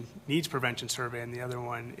prevention, needs prevention survey, and the other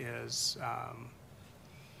one is,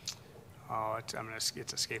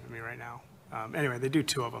 it's escaping me right now. Anyway, they do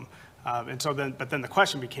two of them. But then the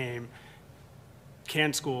question became,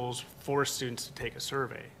 can schools force students to take a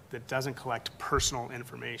survey that doesn't collect personal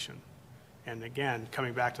information? And again,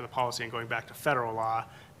 coming back to the policy and going back to federal law,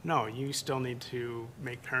 no, you still need to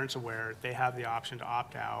make parents aware they have the option to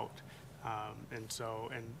opt out.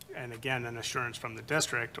 And again, an assurance from the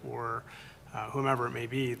district or whomever it may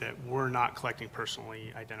be that we're not collecting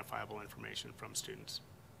personally identifiable information from students.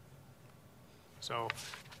 So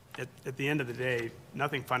at the end of the day,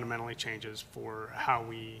 nothing fundamentally changes for how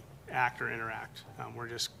we act or interact. We're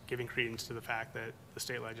just giving credence to the fact that the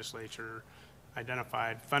state legislature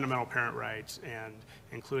identified fundamental parent rights and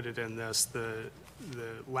included in this the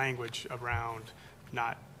language around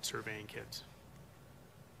not surveying kids.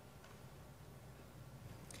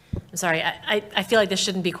 I'm sorry, I feel like this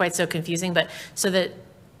shouldn't be quite so confusing, but so that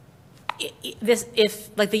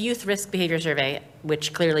if like the youth risk behavior survey,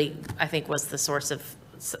 which clearly I think was the source of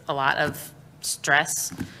a lot of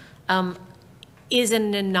stress, is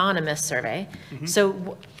an anonymous survey. Mm-hmm.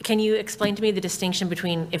 So can you explain to me the distinction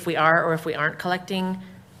between if we are or if we aren't collecting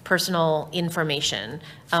personal information?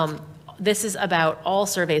 This is about all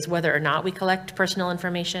surveys, whether or not we collect personal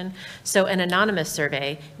information. So an anonymous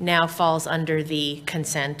survey now falls under the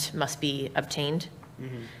consent must be obtained.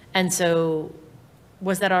 Mm-hmm. And so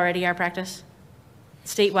was that already our practice?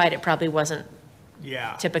 Statewide, it probably wasn't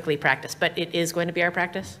typically practiced, but it is going to be our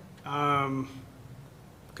practice?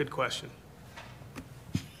 Good question.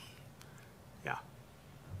 Yeah.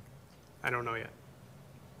 I don't know yet.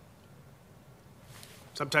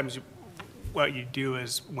 Sometimes what you do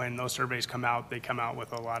is when those surveys come out, they come out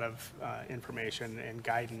with a lot of information and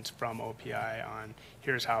guidance from OPI on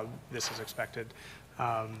here's how this is expected.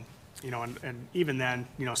 And even then,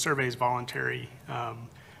 surveys voluntary.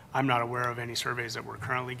 I'm not aware of any surveys that we're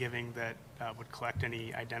currently giving that would collect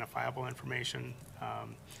any identifiable information.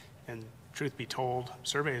 And truth be told,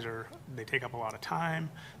 surveys they take up a lot of time,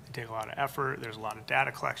 they take a lot of effort, there's a lot of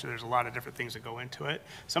data collection, there's a lot of different things that go into it.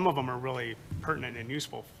 Some of them are really pertinent and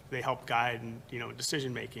useful. They help guide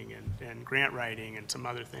decision making and grant writing and some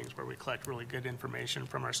other things where we collect really good information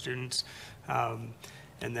from our students. And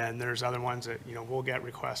then there's other ones that, we'll get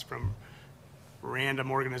requests from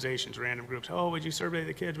random organizations, random groups. Oh, would you survey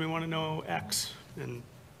the kids? We want to know X. And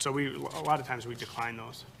so a lot of times we decline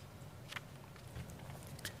those.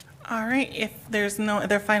 All right, if there's no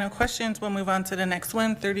other final questions, we'll move on to the next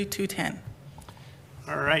one, 3210.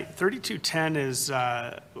 All right, 3210 is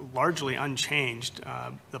largely unchanged,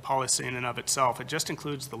 the policy in and of itself. It just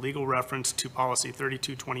includes the legal reference to policy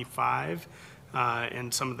 3225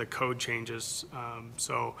 and some of the code changes.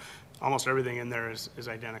 So almost everything in there is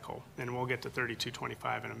identical. And we'll get to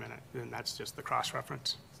 3225 in a minute, and that's just the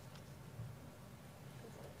cross-reference.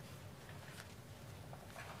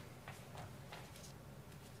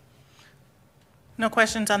 No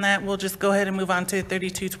questions on that. We'll just go ahead and move on to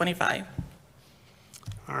 3225.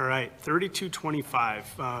 All right,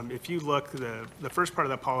 3225. If you look, the first part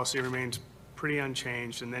of that policy remains pretty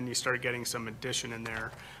unchanged, and then you start getting some addition in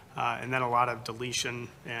there, and then a lot of deletion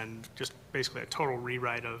and just basically a total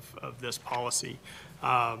rewrite of this policy.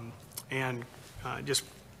 Just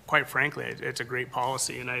quite frankly, it's a great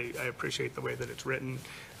policy, and I appreciate the way that it's written.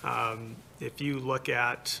 If you look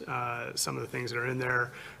at some of the things that are in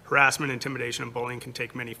there, harassment, intimidation, and bullying can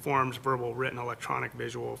take many forms: verbal, written, electronic,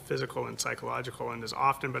 visual, physical, and psychological, and is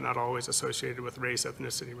often but not always associated with race,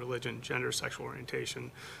 ethnicity, religion, gender, sexual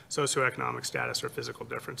orientation, socioeconomic status, or physical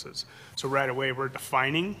differences. So right away we're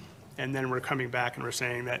defining, and then we're coming back and we're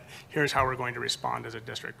saying that here's how we're going to respond as a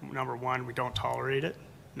district. Number one, we don't tolerate it.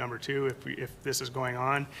 Number two, if this is going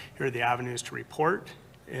on, here are the avenues to report.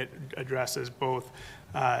 It addresses both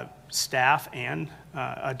staff and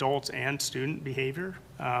adults and student behavior.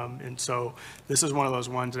 And so this is one of those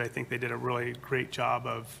ones that I think they did a really great job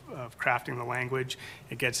of crafting the language.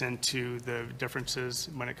 It gets into the differences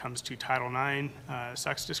when it comes to Title IX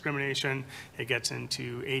sex discrimination. It gets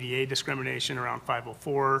into ADA discrimination around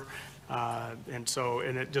 504.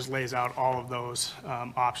 And it just lays out all of those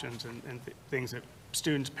options and things that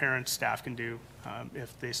students, parents, staff can do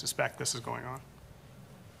if they suspect this is going on.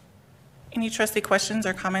 Any trustee questions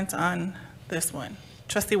or comments on this one?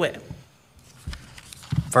 Trustee Witt.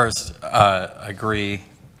 First, agree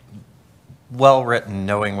well-written,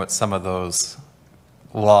 knowing what some of those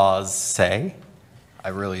laws say. I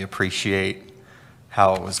really appreciate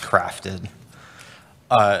how it was crafted.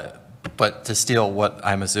 But to steal what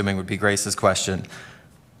I'm assuming would be Grace's question,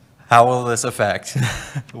 how will this affect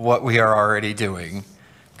what we are already doing?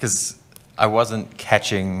 Because I wasn't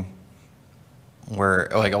catching where,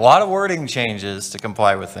 like, a lot of wording changes to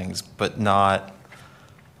comply with things, but not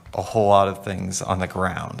a whole lot of things on the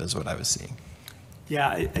ground is what I was seeing. Yeah,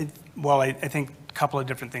 I think a couple of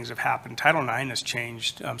different things have happened. Title IX has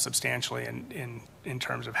changed substantially in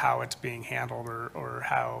terms of how it's being handled or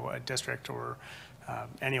how a district or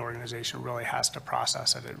any organization really has to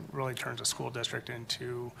process it. It really turns a school district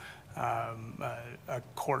into a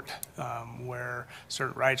court where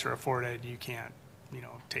certain rights are afforded. You can't,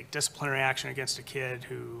 take disciplinary action against a kid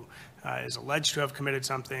who is alleged to have committed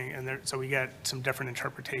something, and so we get some different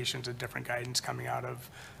interpretations and different guidance coming out of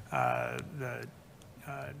the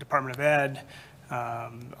Department of Ed,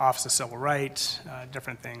 Office of Civil Rights,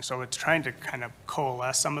 different things. So it's trying to kind of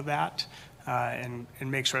coalesce some of that and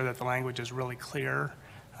make sure that the language is really clear.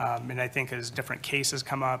 And I think as different cases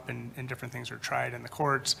come up and different things are tried in the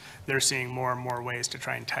courts, they're seeing more and more ways to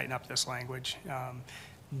try and tighten up this language.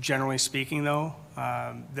 Generally speaking, though,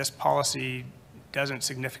 this policy doesn't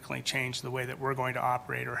significantly change the way that we're going to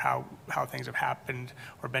operate or how things have happened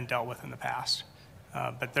or been dealt with in the past.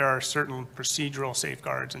 But there are certain procedural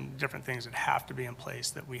safeguards and different things that have to be in place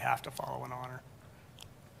that we have to follow and honor.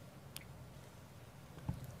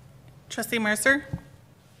 Trustee Mercer?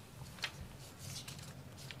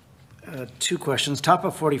 Two questions. Top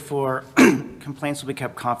of 44, complaints will be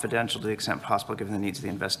kept confidential to the extent possible given the needs of the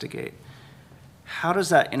investigate. How does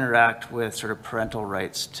that interact with sort of parental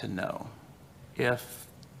rights to know? If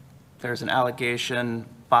there's an allegation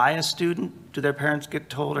by a student, do their parents get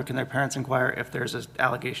told, or can their parents inquire? If there's an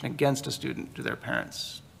allegation against a student, do their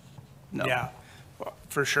parents know? Yeah, well,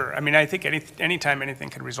 for sure. I mean, I think anytime anything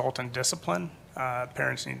can result in discipline,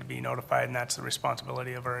 parents need to be notified, and that's the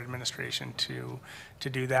responsibility of our administration to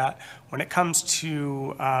do that. When it comes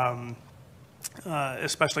to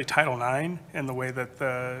especially Title IX and the way that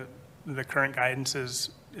the current guidance is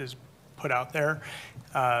put out there,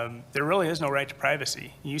 there really is no right to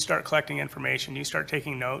privacy. You start collecting information, you start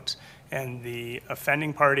taking notes, and the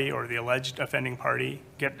offending party or the alleged offending party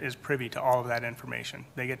is privy to all of that information.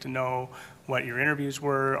 They get to know what your interviews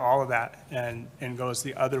were, all of that, and goes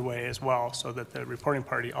the other way as well, so that the reporting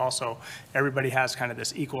party also, everybody has kind of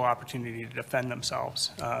this equal opportunity to defend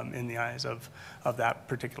themselves in the eyes of that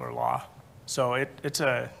particular law. So it's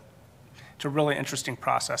a really interesting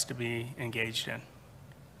process to be engaged in.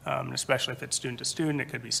 Especially if it's student to student, it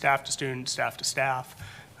could be staff to student, staff to staff.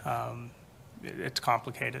 It's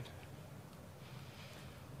complicated.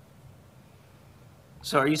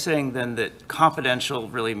 So are you saying then that confidential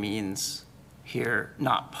really means here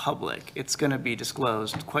not public? It's going to be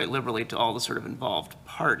disclosed quite liberally to all the sort of involved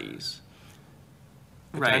parties,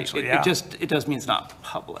 right? Yeah. It does mean it's not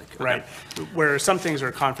public. Okay. Right. Where some things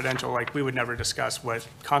are confidential, like we would never discuss what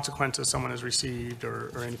consequences someone has received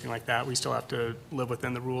or anything like that. We still have to live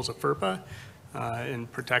within the rules of FERPA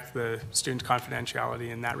and protect the student's confidentiality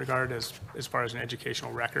in that regard as far as an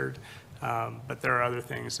educational record. But there are other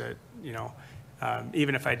things that,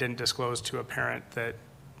 even if I didn't disclose to a parent that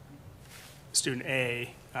student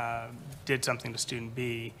A did something to student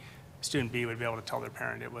B would be able to tell their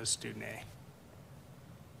parent it was student A.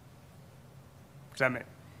 Does that make?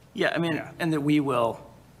 Yeah, I mean, Yeah. and that we will,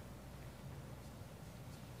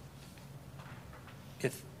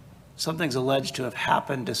 if something's alleged to have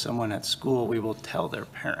happened to someone at school, we will tell their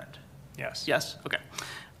parent. Yes. Yes, okay.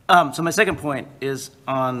 So my second point is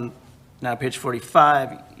on now page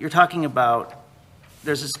 45, you're talking about,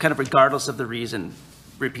 there's this kind of regardless of the reason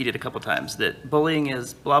repeated a couple times, that bullying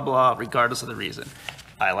is blah, blah, regardless of the reason.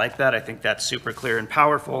 I like that. I think that's super clear and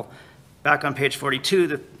powerful. Back on page 42,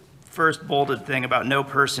 the first bolded thing about no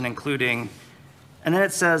person including, and then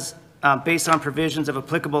it says, based on provisions of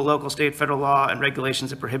applicable local, state, federal law and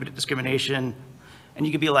regulations that prohibit discrimination. And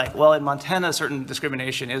you could be like, well, in Montana, certain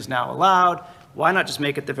discrimination is now allowed. Why not just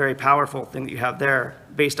make it the very powerful thing that you have there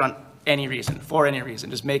based on any reason, for any reason?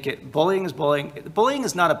 Just make it, bullying is bullying. Bullying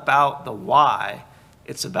is not about the why,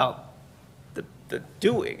 it's about the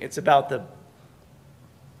doing. It's about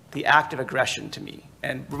the act of aggression to me.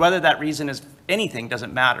 And whether that reason is anything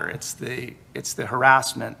doesn't matter. It's the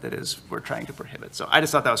harassment that is we're trying to prohibit. So I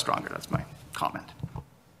just thought that was stronger. That's my comment.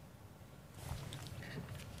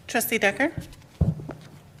 Trustee Decker?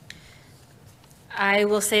 I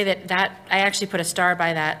will say that I actually put a star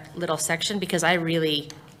by that little section because I really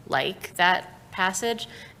like that passage.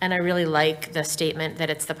 And I really like the statement that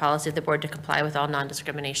it's the policy of the board to comply with all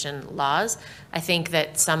non-discrimination laws. I think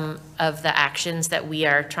that some of the actions that we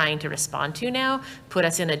are trying to respond to now put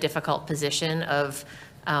us in a difficult position of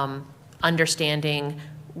understanding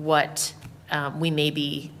what we may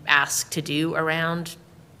be asked to do around,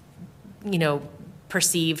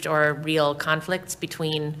 perceived or real conflicts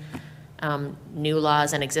between new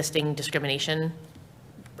laws and existing discrimination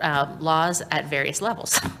laws at various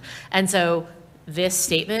levels. And so this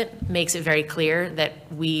statement makes it very clear that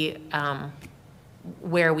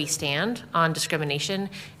where we stand on discrimination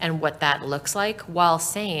and what that looks like, while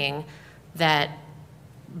saying that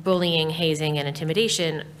bullying, hazing, and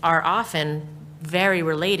intimidation are often very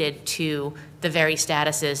related to the very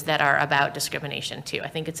statuses that are about discrimination too. I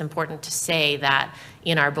think it's important to say that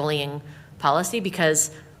in our bullying policy, because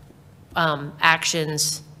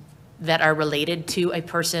actions that are related to a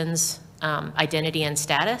person's identity and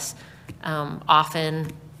status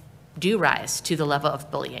often do rise to the level of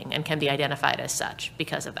bullying and can be identified as such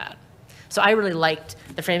because of that. So I really liked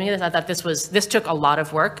the framing of this. I thought this took a lot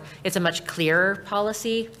of work. It's a much clearer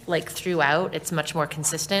policy, like throughout. It's much more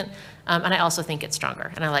consistent. And I also think it's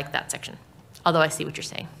stronger, and I like that section, although I see what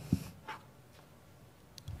you're saying.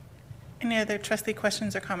 Any other trustee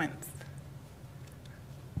questions or comments?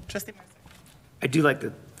 Trustee Mercer. I do like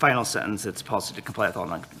the final sentence, it's policy to comply with all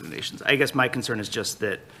non-discriminations. I guess my concern is just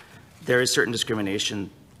that there is certain discrimination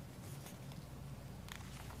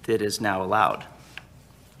that is now allowed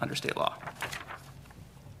under state law.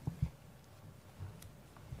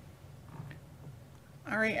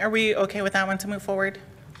 All right, are we okay with that one to move forward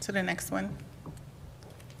to the next one?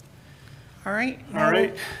 All right. All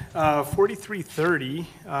right, 4330,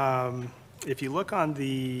 if you look on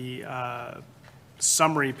the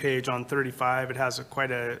summary page on 35, it has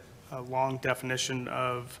quite a long definition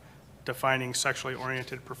of defining sexually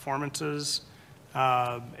oriented performances.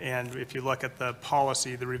 And if you look at the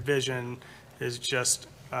policy, the revision is just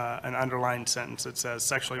an underlined sentence that says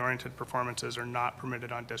sexually oriented performances are not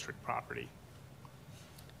permitted on district property.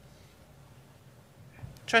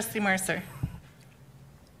 Trustee Mercer.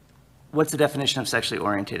 What's the definition of sexually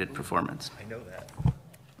oriented performance? I know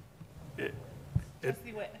that.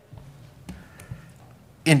 Trustee Witt.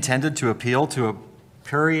 Intended to appeal to a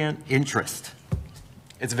prurient interest.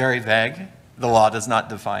 It's very vague. The law does not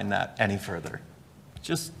define that any further.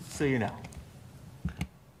 Just so you know.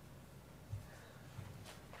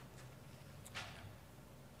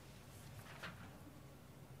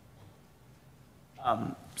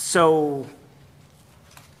 So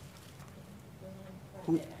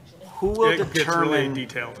who will It gets really determine?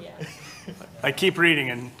 detailed. I keep reading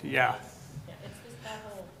and, yeah.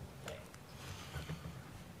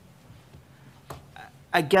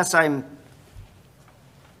 I guess I'm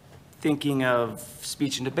thinking of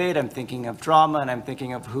speech and debate, I'm thinking of drama, and I'm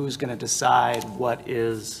thinking of who's going to decide what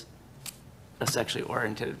is a sexually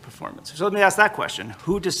oriented performance. So let me ask that question.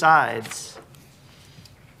 Who decides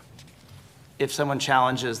if someone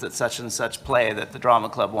challenges that such and such play that the drama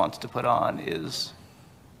club wants to put on is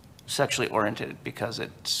sexually oriented because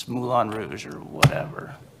it's Moulin Rouge or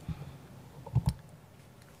whatever?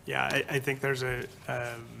 Yeah, I think there's a,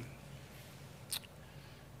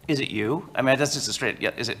 Is it you? I mean, that's just a straight,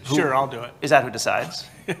 yeah, is it? Who, Sure, I'll do it. Is that who decides?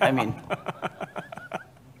 I mean.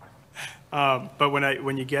 But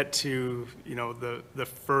when you get to, the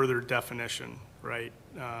further definition, right?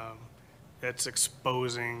 It's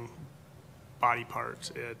exposing body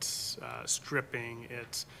parts, it's stripping,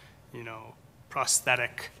 it's,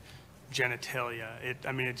 prosthetic genitalia.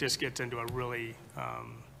 It just gets into a really,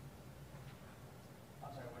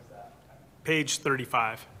 page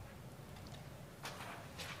 35.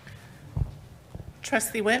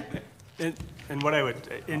 Trustee Witt. And what I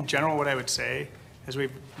would, in general, what I would say is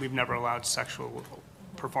we've never allowed sexual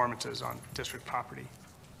performances on district property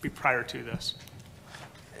prior to this.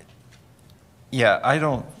 Yeah, I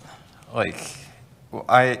don't,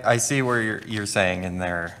 I see where you're saying in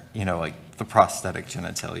there, like the prosthetic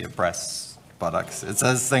genitalia, breasts, buttocks. It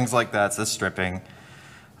says things like that, it says stripping.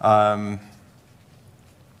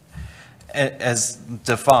 As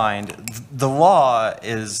defined, the law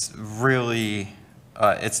is really,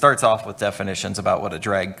 it starts off with definitions about what a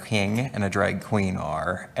drag king and a drag queen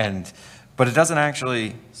are, but it doesn't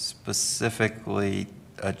actually specifically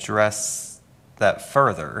address that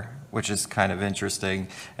further, which is kind of interesting.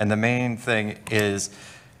 And the main thing is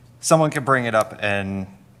someone can bring it up and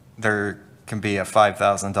there can be a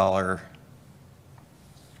 $5,000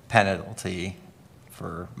 penalty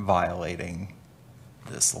for violating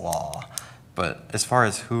this law. But as far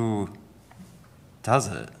as who does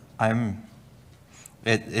it,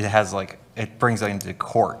 it has it brings it into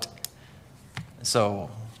court. So,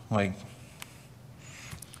 like,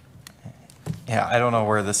 yeah, I don't know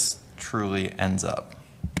where this truly ends up.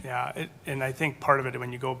 Yeah, and I think part of it,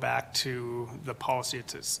 when you go back to the policy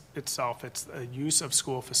itself, it's a use of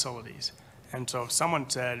school facilities. And so if someone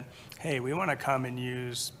said, hey, we want to come and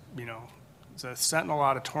use, the Sentinel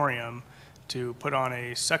Auditorium to put on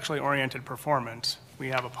a sexually oriented performance, we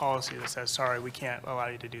have a policy that says, sorry, we can't allow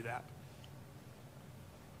you to do that.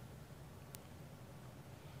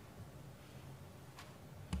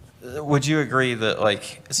 Would you agree that,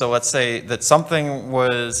 like, so let's say that something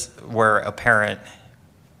was where a parent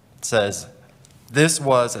says, this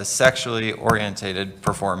was a sexually orientated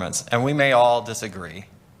performance, and we may all disagree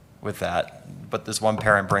with that, but this one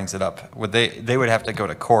parent brings it up, they would have to go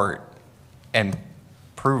to court and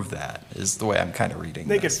prove that, is the way I'm kind of reading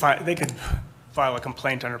this. They could file a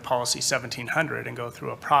complaint under policy 1700 and go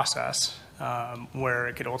through a process where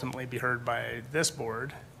it could ultimately be heard by this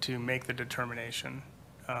board to make the determination.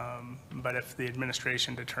 But if the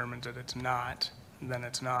administration determines that it's not, then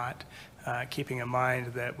it's not. Keeping in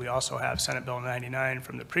mind that we also have Senate Bill 99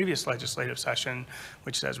 from the previous legislative session,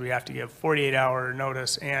 which says we have to give 48-hour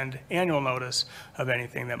notice and annual notice of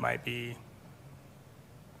anything that might be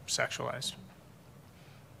sexualized.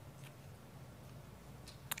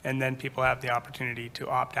 And then people have the opportunity to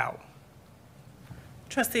opt out.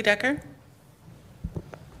 Trustee Decker?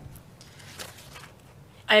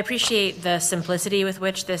 I appreciate the simplicity with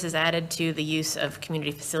which this is added to the use of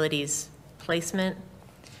community facilities placement.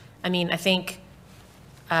 I mean, I think,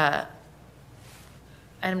 I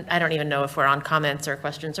don't even know if we're on comments or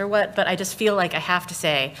questions or what, but I just feel like I have to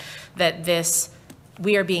say that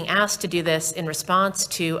we are being asked to do this in response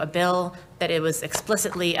to a bill that it was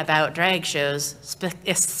explicitly about drag shows,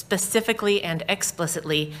 specifically and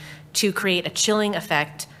explicitly to create a chilling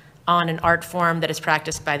effect on an art form that is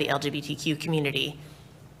practiced by the LGBTQ community.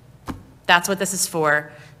 That's what this is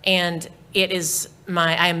for, and it is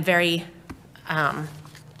I am very,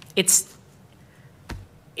 it's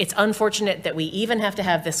unfortunate that we even have to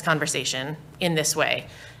have this conversation in this way,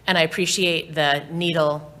 and I appreciate the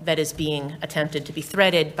needle that is being attempted to be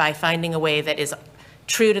threaded by finding a way that is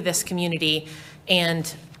true to this community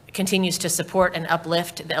and continues to support and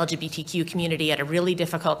uplift the LGBTQ community at a really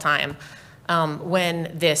difficult time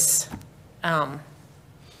when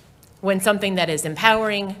when something that is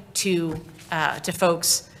empowering to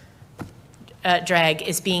folks, drag,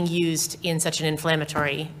 is being used in such an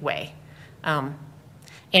inflammatory way.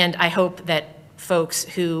 And I hope that folks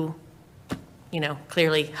who,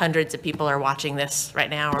 clearly hundreds of people are watching this right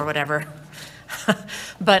now or whatever,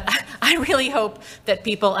 but I really hope that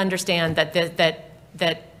people understand that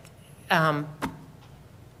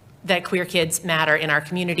queer kids matter in our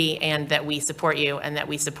community, and that we support you, and that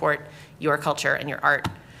we support your culture and your art.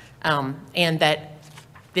 And that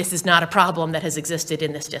this is not a problem that has existed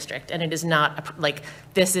in this district, and it is not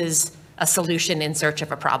this is a solution in search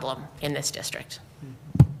of a problem in this district.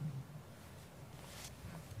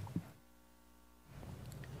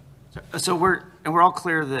 So we're all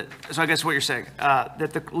clear that, so I guess what you're saying,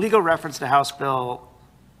 that the legal reference to House Bill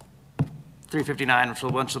 359, which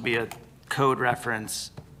will be a code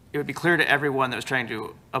reference, it would be clear to everyone that was trying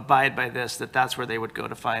to abide by this that that's where they would go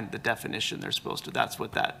to find the definition they're supposed to. That's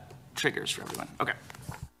what that triggers for everyone. Okay.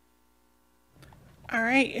 All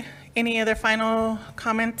right. Any other final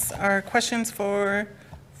comments or questions for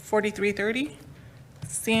 4330?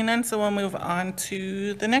 Seeing none, so we'll move on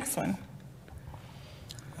to the next one.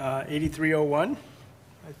 8301,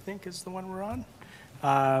 I think, is the one we're on.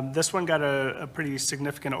 This one got a pretty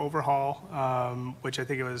significant overhaul, which I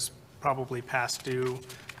think it was probably past due.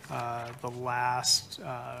 The last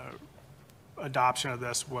adoption of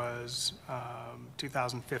this was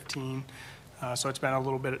 2015. So it's been a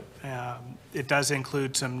little bit, it does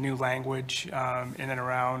include some new language in and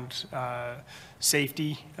around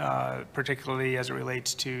safety, particularly as it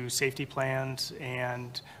relates to safety plans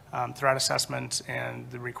and threat assessments, and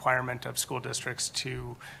the requirement of school districts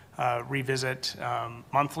to revisit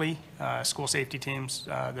monthly school safety teams,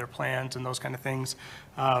 their plans and those kind of things.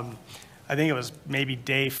 I think it was maybe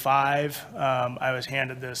day 5, I was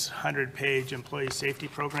handed this 100-page employee safety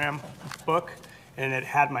program book, and it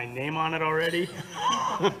had my name on it already.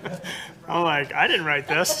 I'm like, I didn't write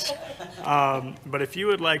this. But if you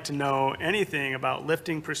would like to know anything about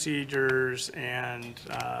lifting procedures and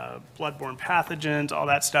bloodborne pathogens, all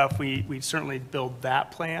that stuff, we certainly build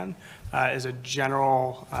that plan as a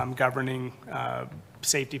general governing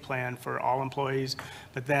safety plan for all employees.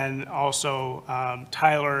 But then also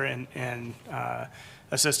Tyler and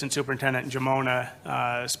Assistant Superintendent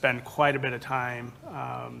Jamona spend quite a bit of time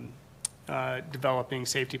developing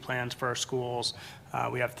safety plans for our schools.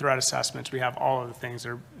 We have threat assessments. We have all of the things.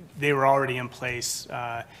 They were already in place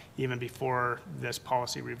even before this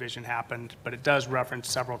policy revision happened, but it does reference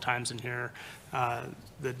several times in here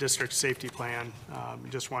the district safety plan.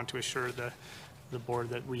 Just want to assure the board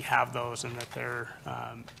that we have those and that they're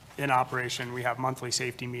in operation. We have monthly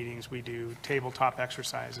safety meetings. We do tabletop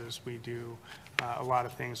exercises. We do a lot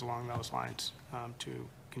of things along those lines to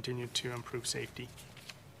continue to improve safety.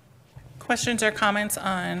 Questions or comments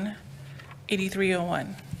on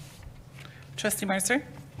 8301? Trustee Mercer?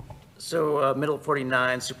 So middle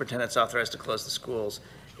 49, superintendent's authorized to close the schools.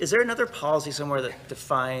 Is there another policy somewhere that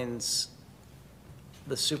defines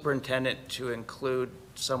the superintendent to include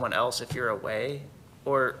someone else if you're away?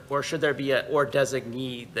 Or should there be or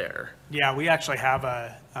designee there? Yeah, we actually have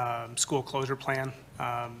a school closure plan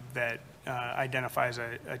that identifies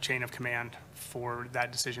a chain of command for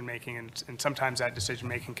that decision-making, and sometimes that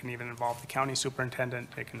decision-making can even involve the county superintendent.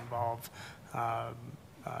 It can involve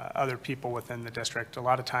other people within the district. A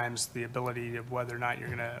lot of times, the ability of whether or not you're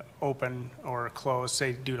going to open or close,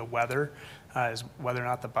 say due to weather, is whether or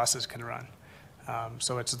not the buses can run.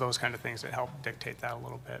 So it's those kind of things that help dictate that a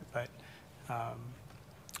little bit. But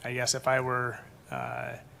I guess if I were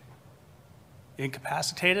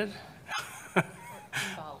incapacitated,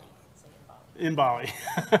 in Bali,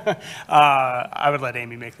 I would let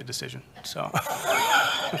Amy make the decision. So,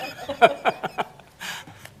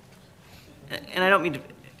 and I don't mean to,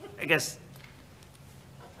 I guess,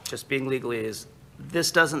 just being legally is,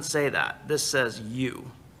 this doesn't say that. This says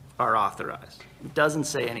you are authorized. It doesn't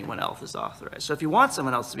say anyone else is authorized. So if you want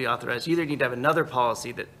someone else to be authorized, you either need to have another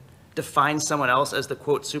policy that defines someone else as the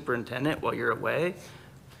quote superintendent while you're away,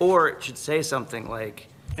 or it should say something like.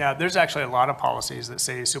 Yeah, there's actually a lot of policies that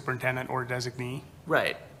say superintendent or designee.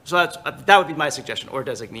 Right. So that would be my suggestion, or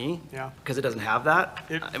designee. Yeah. Because it doesn't have that.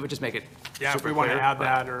 It would just make it Yeah, if super we want to clear, add but-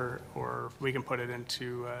 that, or we can put it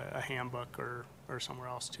into a handbook or somewhere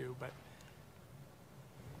else too, but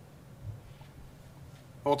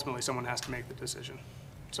ultimately, someone has to make the decision.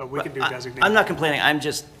 So we could do designate. I'm not complaining. I'm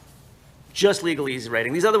just legalese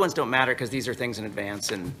writing. These other ones don't matter because these are things in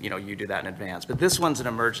advance and, you do that in advance. But this one's an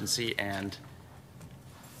emergency, and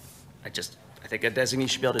I think a designee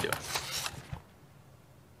should be able to do it.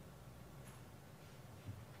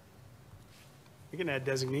 You can add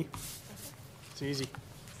designee. It's easy.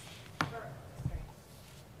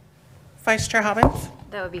 Vice Chair Hobbins?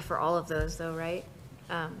 That would be for all of those though, right?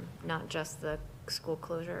 Not just the school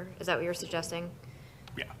closure. Is that what you're suggesting?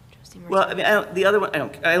 Yeah. Well, I mean, the other one, I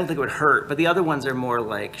don't think it would hurt, but the other ones are more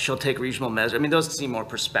like, she'll take reasonable measures. I mean, those seem more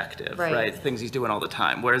perspective, right? Things he's doing all the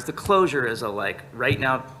time. Whereas the closure is right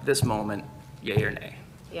now, this moment, yay or nay.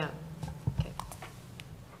 Yeah. Okay.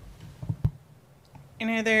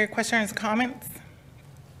 Any other questions or comments?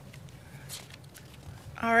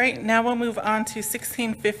 All right, now we'll move on to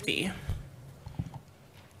 1650.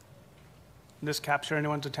 This capture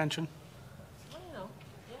anyone's attention?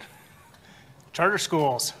 Charter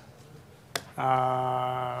schools.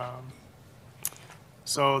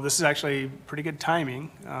 So this is actually pretty good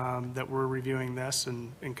timing that we're reviewing this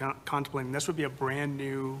and contemplating. This would be a brand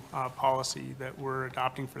new policy that we're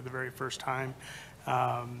adopting for the very first time.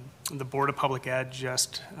 The Board of Public Ed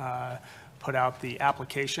just put out the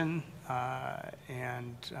application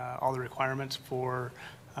and all the requirements for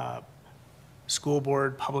school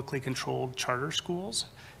board publicly controlled charter schools.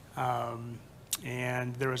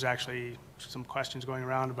 And there was actually some questions going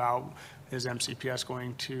around about, is MCPS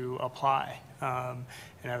going to apply?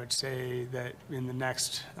 And I would say that in the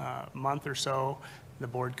next month or so, the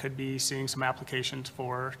board could be seeing some applications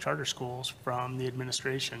for charter schools from the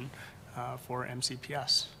administration for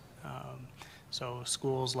MCPS. So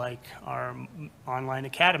schools like our online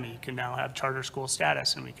academy can now have charter school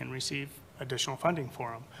status, and we can receive additional funding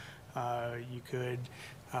for them. You could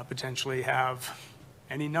potentially have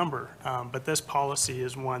any number, but this policy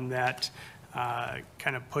is one that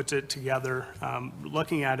kind of puts it together.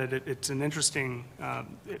 Looking at it, it's an interesting,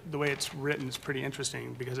 the way it's written is pretty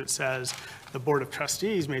interesting because it says the Board of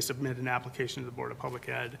Trustees may submit an application to the Board of Public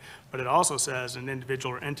Ed, but it also says an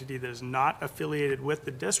individual or entity that is not affiliated with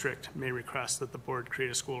the district may request that the board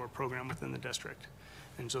create a school or program within the district.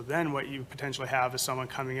 And so then what you potentially have is someone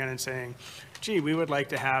coming in and saying, gee, we would like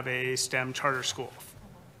to have a STEM charter school,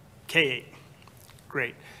 K-8.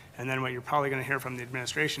 Great. And then what you're probably going to hear from the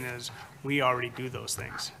administration is, we already do those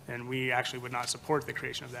things, and we actually would not support the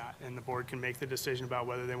creation of that. And the board can make the decision about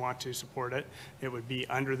whether they want to support it. It would be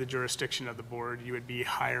under the jurisdiction of the board. You would be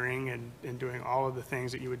hiring and doing all of the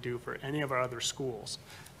things that you would do for any of our other schools.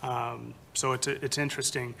 So it's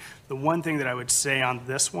interesting. The one thing that I would say on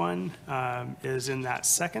this one is in that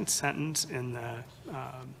second sentence in the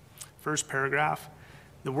first paragraph,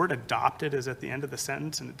 the word adopted is at the end of the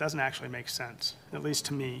sentence, and it doesn't actually make sense, at least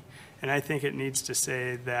to me. And I think it needs to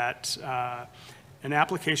say that an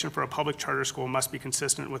application for a public charter school must be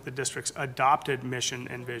consistent with the district's adopted mission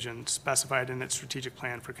and vision specified in its strategic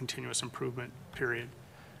plan for continuous improvement, period.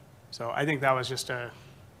 So I think that was just an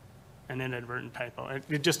inadvertent typo.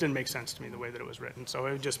 It just didn't make sense to me the way that it was written. So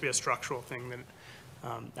it would just be a structural thing that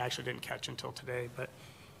I actually didn't catch until today. But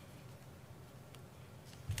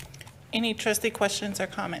Any trustee questions or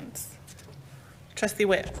comments? Trustee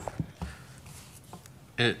Witt.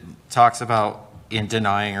 It talks about in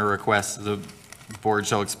denying a request, the board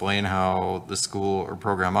shall explain how the school or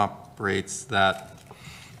program operates that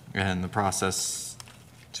and the process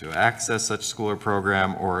to access such school or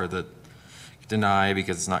program, or the deny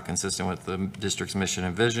because it's not consistent with the district's mission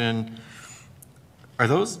and vision. Are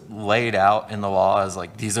those laid out in the law as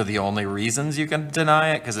like, these are the only reasons you can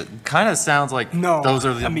deny it? Because it kind of sounds like those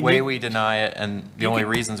are the way we deny it and the only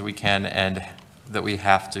reasons we can, and that we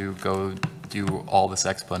have to go do all this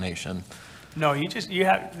explanation. no,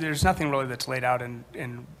 there's nothing really that's laid out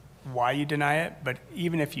in why you deny it, but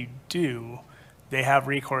even if you do, they have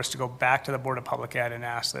recourse to go back to the Board of Public Ed and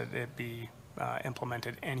ask that it be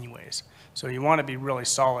implemented anyways. So you want to be really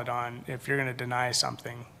solid on, if you're going to deny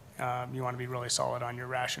something, you want to be really solid on your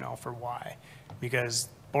rationale for why. Because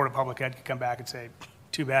Board of Public Ed could come back and say,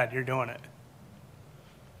 too bad, you're doing it.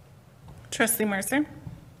 Trustee Mercer.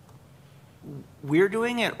 We're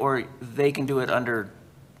doing it, or they can do it under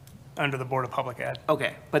the Board of Public Ed.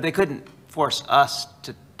 Okay, but they couldn't force us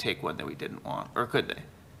to take one that we didn't want, or could they?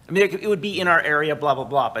 I mean, it would be in our area, blah, blah,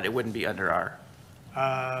 blah, but it wouldn't be under our.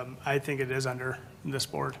 I think it is under this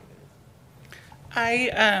board.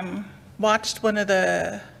 I watched one of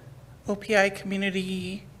the OPI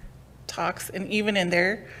community talks, and even in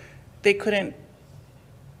there, they couldn't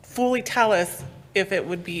fully tell us if it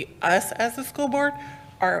would be us as a school board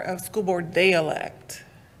or a school board they elect,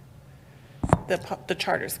 the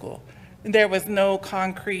charter school. There was no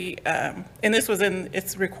concrete, and this was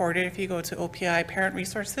it's recorded if you go to OPI Parent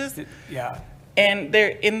Resources. Yeah. And there,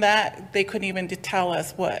 in that, they couldn't even tell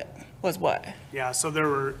us what was what. Yeah, so there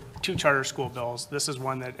were two charter school bills. This is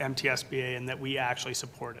one that MTSBA and that we actually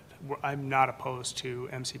supported. I'm not opposed to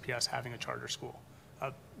MCPS having a charter school.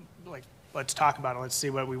 Let's talk about it. Let's see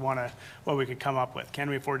what we could come up with. Can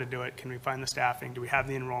we afford to do it? Can we find the staffing? Do we have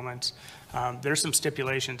the enrollments? There's some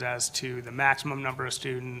stipulations as to the maximum number of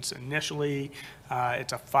students. Initially,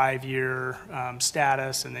 it's a 5-year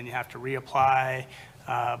status, and then you have to reapply.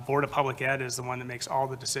 Board of Public Ed is the one that makes all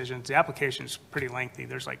the decisions. The application is pretty lengthy.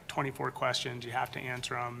 There's like 24 questions. You have to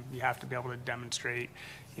answer them. You have to be able to demonstrate,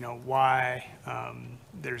 why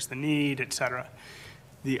there's the need, et cetera.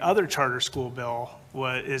 The other charter school bill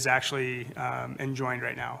is actually enjoined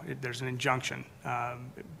right now. There's an injunction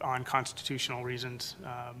on constitutional reasons,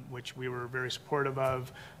 which we were very supportive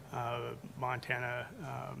of. Montana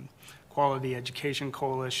Quality Education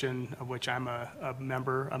Coalition, of which I'm a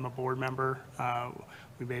member, I'm a board member.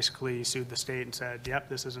 We basically sued the state and said, yep,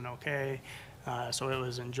 this isn't okay. So it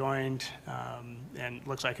was enjoined, and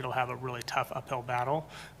looks like it'll have a really tough uphill battle.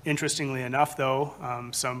 Interestingly enough, though,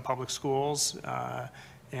 some public schools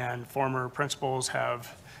and former principals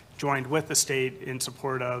have joined with the state in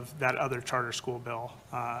support of that other charter school bill.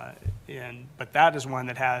 But that is one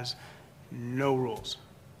that has no rules.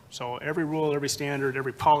 So every rule, every standard,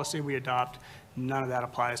 every policy we adopt, none of that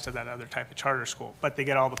applies to that other type of charter school, but they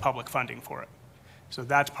get all the public funding for it. So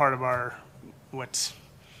that's part of what's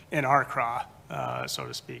in our craw, so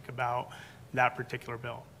to speak, about that particular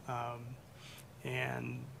bill.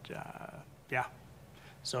 Yeah.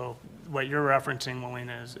 So what you're referencing,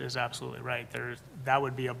 Melina, is absolutely right. That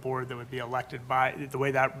would be a board that would be elected by, the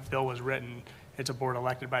way that bill was written, it's a board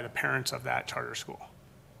elected by the parents of that charter school.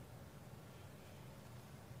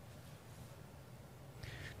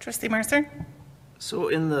 Trustee Mercer? So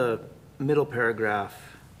in the middle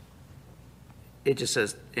paragraph, it just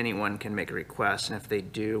says anyone can make a request, and if they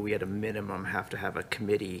do, we at a minimum have to have a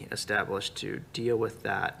committee established to deal with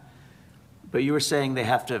that. But you were saying they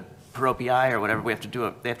have to, per OPI or whatever, they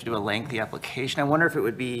have to do a lengthy application. I wonder if it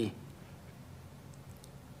would be,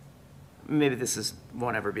 maybe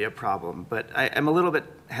won't ever be a problem, but I'm a little bit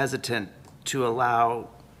hesitant to allow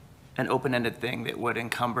an open-ended thing that would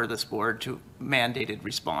encumber this board to mandated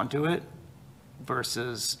respond to it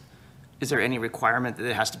versus, is there any requirement that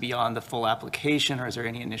it has to be on the full application, or is there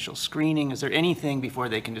any initial screening? Is there anything before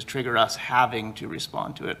they can just trigger us having to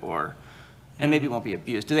respond to it, and maybe it won't be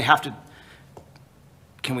abused? Do they have to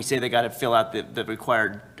can we say they got to fill out the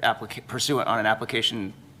required pursuant on an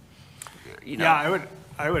application? You know? Yeah,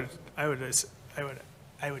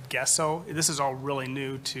 I would guess so. This is all really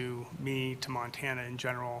new to me, to Montana in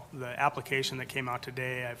general. The application that came out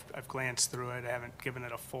today, I've glanced through it. I haven't given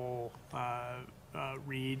it a full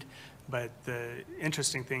read, but the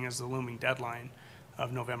interesting thing is the looming deadline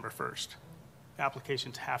of November 1st.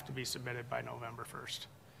 Applications have to be submitted by November 1st.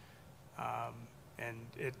 And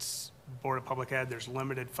it's Board of Public Ed, there's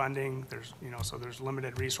limited funding, so there's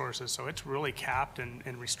limited resources, so it's really capped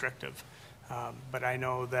and restrictive. But I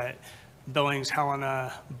know that Billings,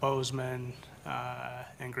 Helena, Bozeman,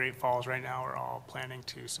 and Great Falls right now are all planning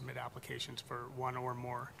to submit applications for one or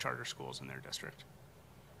more charter schools in their district.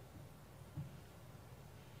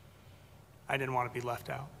 I didn't want to be left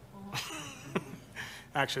out.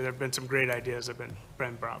 Actually, there have been some great ideas that have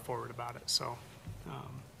been brought forward about it, so,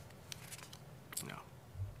 no.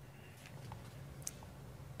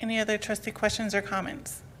 Any other trustee questions or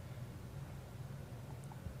comments?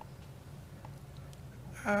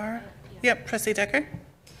 Yep, trustee Decker?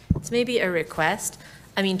 It's maybe a request.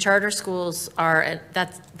 I mean, charter schools are,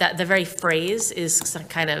 the very phrase is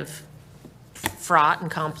kind of fraught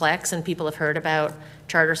and complex, and people have heard about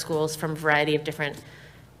charter schools from a variety of different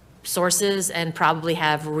sources and probably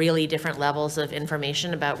have really different levels of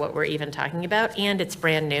information about what we're even talking about, and it's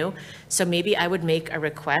brand new. So maybe I would make a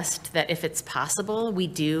request that if it's possible,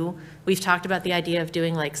 we've talked about the idea of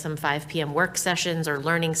doing like some 5 p.m. work sessions or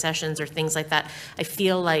learning sessions or things like that. I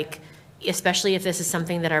feel like, especially if this is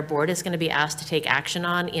something that our board is going to be asked to take action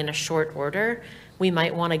on in a short order, we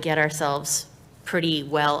might want to get ourselves pretty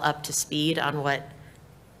well up to speed on what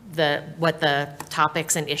the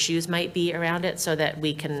topics and issues might be around it so that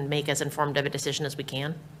we can make as informed of a decision as we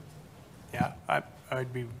can. Yeah,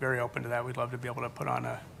 I'd be very open to that. We'd love to be able to put on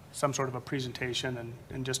some sort of a presentation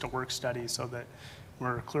and just a work study so that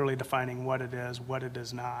we're clearly defining what it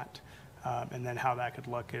is not, and then how that could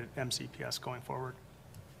look at MCPS going forward.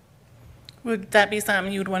 Would that be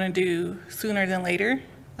something you would want to do sooner than later,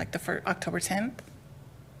 like for October 10th?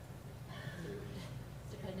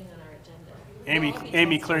 Depending on our agenda.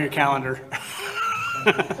 Amy, clear your calendar.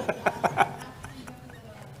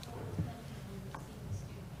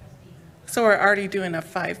 So we're already doing a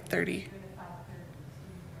 5:30. Oh,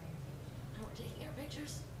 we're taking our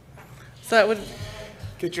pictures? So that would,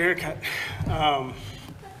 Get your haircut.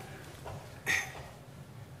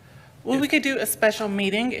 well, we could do a special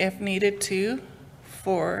meeting if needed to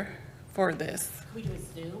for this. Could we do a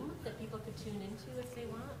Zoom that people could tune into if they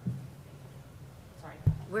want? Sorry.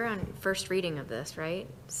 We're on first reading of this, right?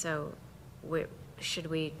 So should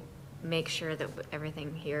we make sure that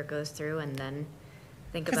everything here goes through and then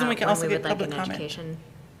think 'Cause about then we can when also we get would like public an comment. education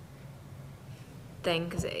thing?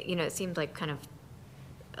 Because, it seems like kind of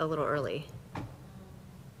a little early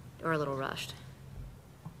or a little rushed.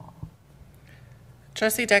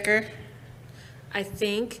 Trustee Decker? I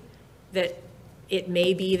think that it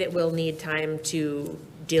may be that we'll need time to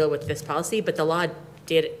deal with this policy, but the law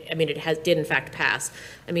did in fact pass.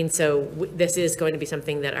 So this is going to be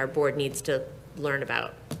something that our board needs to learn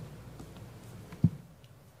about.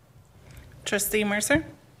 Trustee Mercer?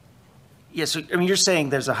 Yes, so, you're saying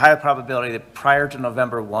there's a high probability that prior to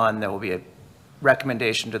November 1, there will be a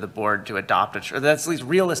recommendation to the board to adopt it, or that's at least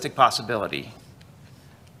realistic possibility.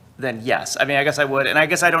 Then yes, I guess I would, and I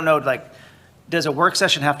guess I don't know, does a work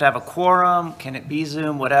session have to have a quorum? Can it be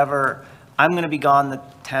Zoom, whatever? I'm going to be gone the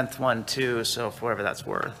 10th one too, so for whatever that's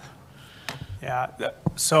worth. Yeah,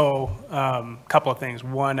 so a couple of things.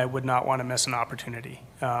 One, I would not want to miss an opportunity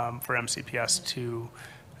for MCPS to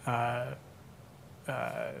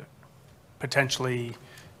potentially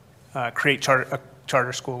create a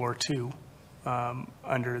charter school or two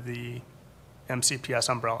under the MCPS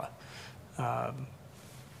umbrella.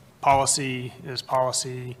 Policy is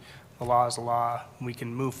policy, the law is the law. We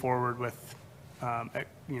can move forward with,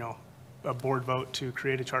 a board vote to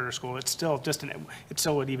create a charter school. It's still it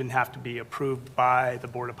still would even have to be approved by the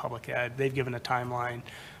Board of Public Ed. They've given a timeline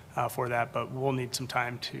for that, but we'll need some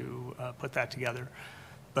time to put that together.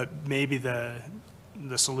 But maybe the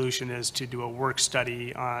solution is to do a work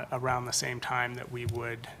study around the same time that we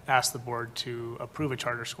would ask the board to approve a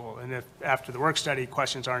charter school. And if after the work study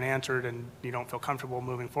questions aren't answered and you don't feel comfortable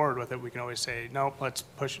moving forward with it, we can always say, nope, let's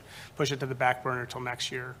push it to the back burner till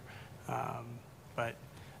next year. But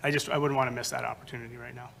I wouldn't want to miss that opportunity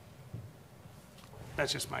right now.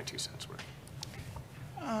 That's just my 2 cents worth.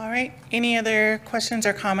 All right, any other questions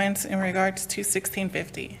or comments in regards to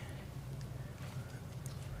 1650?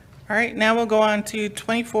 All right, now we'll go on to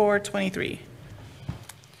 2423.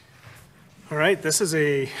 All right, this is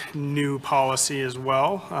a new policy as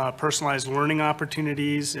well. Personalized learning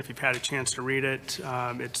opportunities, if you've had a chance to read it,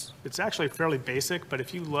 it's actually fairly basic, but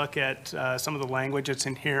if you look at some of the language that's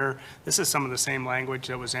in here, this is some of the same language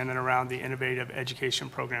that was in and around the Innovative Education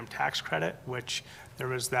Program tax credit, which there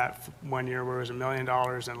was that 1 year where it was $1 million,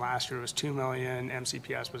 and last year it was $2 million.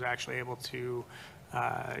 MCPS was actually able to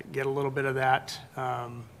get a little bit of that.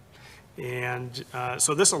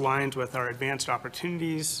 So this aligns with our Advanced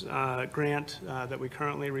Opportunities grant that we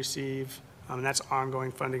currently receive, and that's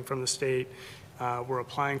ongoing funding from the state. We're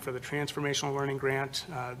applying for the Transformational Learning Grant.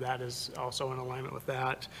 That is also in alignment with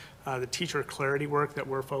that. The teacher clarity work that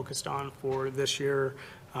we're focused on for this year,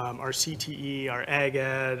 our CTE, our Ag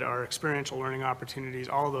Ed, our experiential learning opportunities,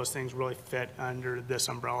 all of those things really fit under this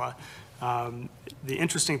umbrella. The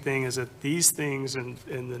interesting thing is that these things in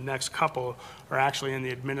the next couple are actually in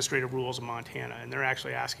the administrative rules of Montana, and they're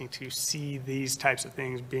actually asking to see these types of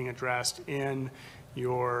things being addressed in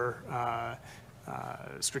your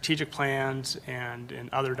strategic plans and in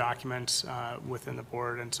other documents within the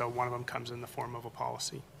board, and so one of them comes in the form of a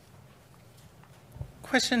policy.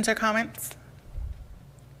 Questions or comments?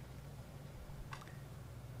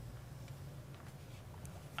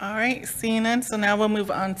 All right, seeing none, so now we'll move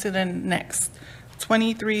on to the next,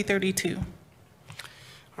 2332.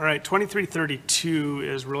 All right, 2332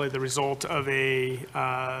 is really the result of a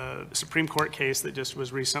Supreme Court case that just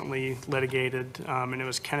was recently litigated, and it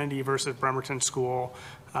was Kennedy versus Bremerton School.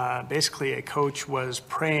 Basically, a coach was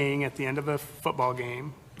praying at the end of a football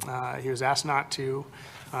game. He was asked not to,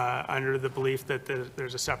 under the belief that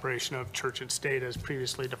there's a separation of church and state as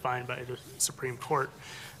previously defined by the Supreme Court.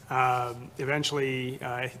 Eventually,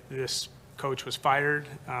 this coach was fired,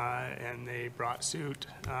 and they brought suit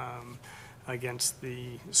against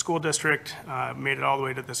the school district, made it all the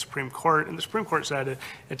way to the Supreme Court, and the Supreme Court said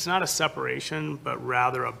it's not a separation, but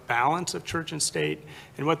rather a balance of church and state.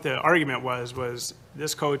 And what the argument was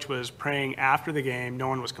this coach was praying after the game. No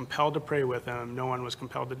one was compelled to pray with him. No one was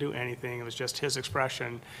compelled to do anything. It was just his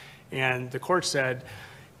expression. And the court said,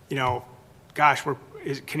 you know, gosh,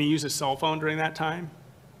 can he use his cell phone during that time?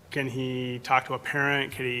 Can he talk to a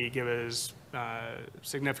parent? Could he give his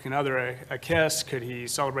significant other a kiss? Could he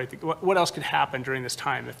celebrate? What else could happen during this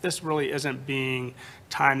time? If this really isn't being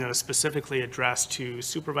time that was specifically addressed to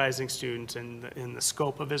supervising students in the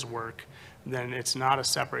scope of his work, then it's not a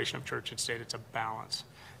separation of church and state, it's a balance.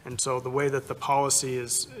 And so the way that the policy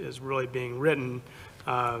is really being written,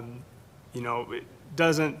 you know, it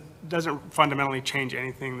doesn't fundamentally change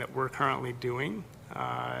anything that we're currently doing.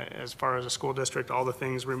 As far as a school district, all the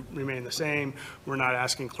things remain the same. We're not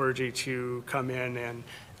asking clergy to come in and,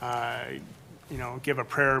 you know, give a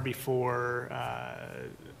prayer before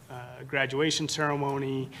graduation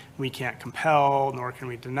ceremony. We can't compel, nor can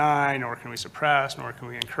we deny, nor can we suppress, nor can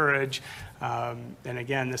we encourage. And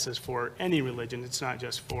again, this is for any religion. It's not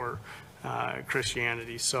just for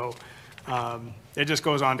Christianity. So it just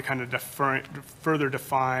goes on to kind of further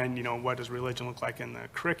define, you know, what does religion look like in the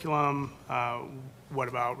curriculum? What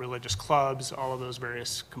about religious clubs? All of those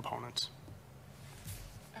various components.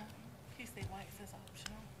 Please say why it says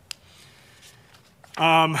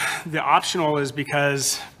optional. The optional is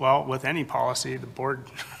because, well, with any policy, the board,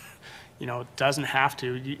 you know, doesn't have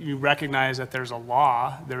to. You recognize that there's a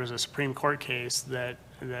law, there is a Supreme Court case that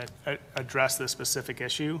addressed this specific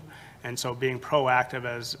issue. And so being proactive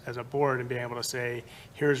as a board and being able to say,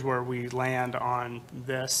 here's where we land on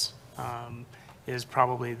this, is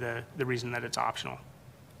probably the reason that it's optional.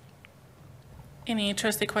 Any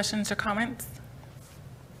trustee questions or comments?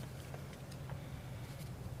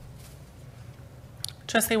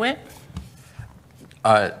 Trustee Witt?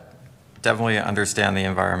 Definitely understand the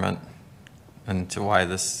environment and to why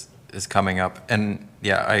this is coming up. And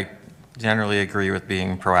yeah, I generally agree with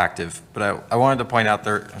being proactive, but I wanted to point out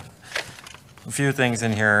there a few things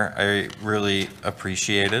in here I really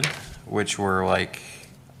appreciated, which were like,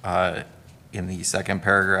 in the second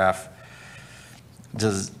paragraph,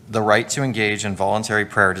 does the right to engage in voluntary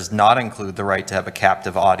prayer does not include the right to have a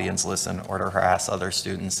captive audience listen or to harass other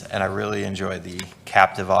students. And I really enjoy the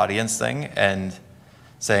captive audience thing and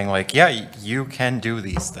saying like, yeah, you can do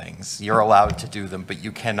these things. You're allowed to do them, but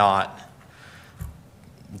you cannot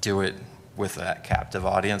do it with that captive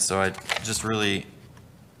audience. So I just really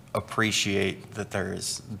appreciate that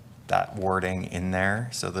there's that wording in there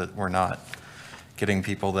so that we're not getting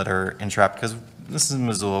people that are entrapped, because this is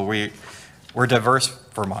Missoula. We're diverse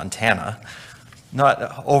for Montana,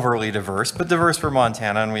 not overly diverse, but diverse for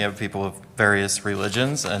Montana, and we have people of various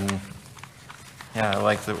religions, and yeah, I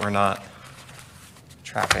like that we're not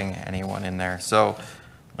trapping anyone in there. So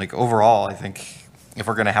like overall, I think if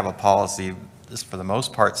we're gonna have a policy, this for the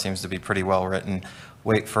most part seems to be pretty well written.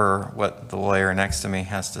 Wait for what the lawyer next to me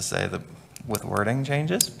has to say with wording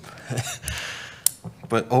changes.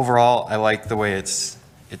 But overall, I like the way it's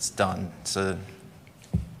done, so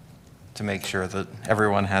to make sure that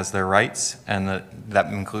everyone has their rights, and that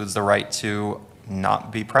includes the right to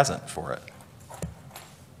not be present for it.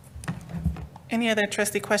 Any other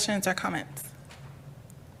trustee questions or comments?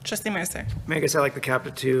 Trustee Mercer. I guess I like the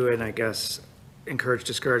capita too, and I guess encourage,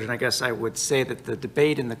 discourage, and I guess I would say that the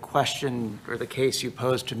debate and the question or the case you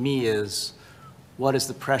posed to me is, what is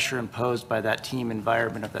the pressure imposed by that team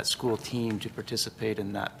environment of that school team to participate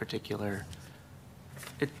in that particular?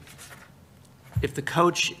 If the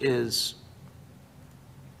coach is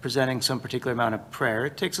presenting some particular amount of prayer,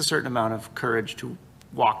 it takes a certain amount of courage to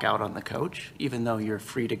walk out on the coach, even though you're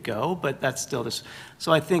free to go, but that's still just,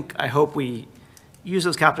 so I hope we use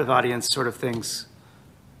those captive audience sort of things.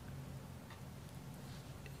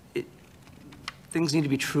 Things need to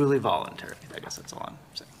be truly voluntary. I guess that's all I'm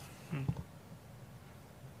saying.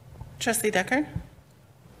 Trustee Decker.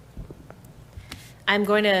 I'm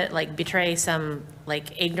going to betray some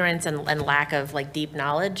ignorance and lack of deep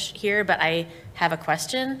knowledge here, but I have a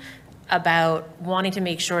question about wanting to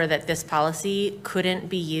make sure that this policy couldn't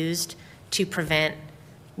be used to prevent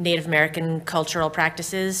Native American cultural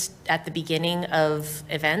practices at the beginning of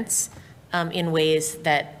events in ways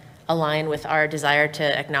that align with our desire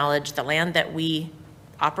to acknowledge the land that we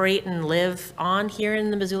operate and live on here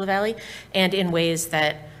in the Missoula Valley, and in ways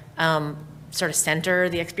that sort of center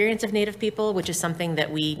the experience of Native people, which is something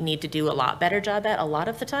that we need to do a lot better job at a lot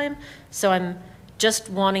of the time. So I'm just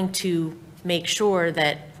wanting to make sure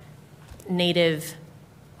that Native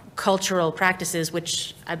cultural practices,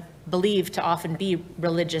 which I believe to often be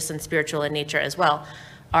religious and spiritual in nature as well,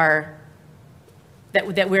 are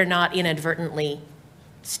that we're not inadvertently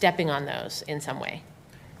stepping on those in some way.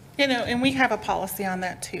 And we have a policy on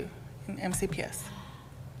that too in MCPS.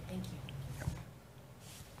 Thank you.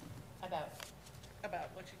 About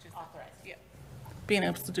what you just authorized. Yeah. Being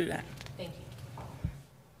able to do that. Thank you.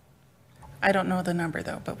 I don't know the number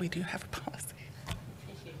though, but we do have a policy.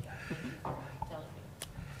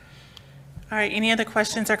 All right, any other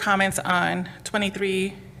questions or comments on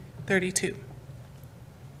 2332?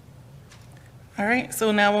 All right,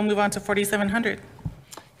 so now we'll move on to 4700.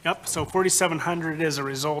 Yep, so 4700 is a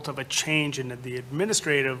result of a change in the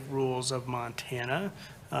administrative rules of Montana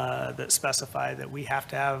that specify that we have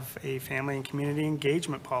to have a family and community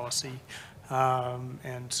engagement policy.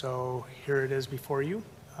 And so here it is before you.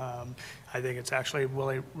 I think it's actually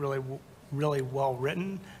really well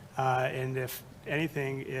written. And if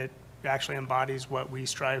anything, it actually embodies what we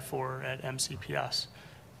strive for at MCPS.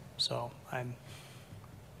 So I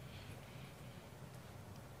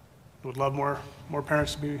would love more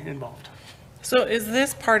parents to be involved. So is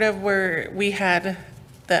this part of where we had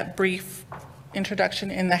that brief introduction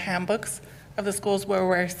in the handbooks of the schools where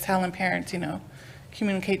we're telling parents,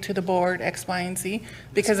 communicate to the board X, Y, and Z?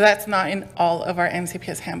 Because that's not in all of our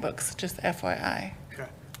MCPS handbooks, just FYI. Okay.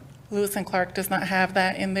 Lewis and Clark does not have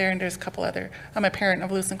that in there, and there's a couple other. I'm a parent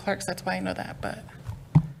of Lewis and Clark, so that's why I know that. But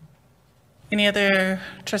any other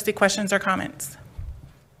trustee questions or comments?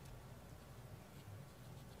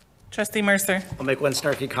 Trustee Mercer. I'll make one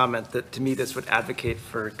snarky comment that to me this would advocate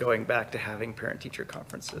for going back to having parent-teacher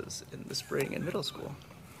conferences in the spring in middle school.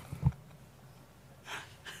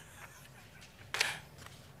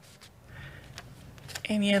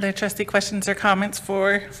 Any other trustee questions or comments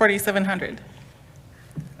for 4700?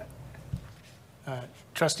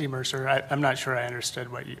 Trustee Mercer, I'm not sure I understood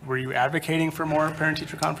were you advocating for more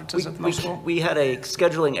parent-teacher conferences at the middle school? We had a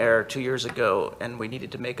scheduling error 2 years ago, and we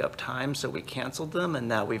needed to make up time, so we canceled them, and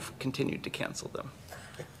now we've continued to cancel them.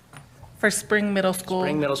 For spring middle school?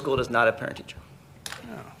 Spring middle school does not have parent-teacher.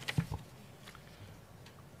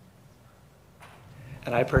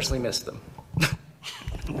 And I personally missed them.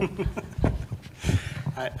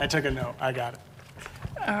 I took a note. I got it.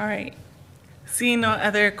 All right. Seeing no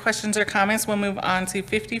other questions or comments, we'll move on to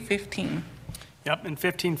 5015. Yep, and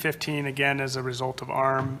 1515, again, as a result of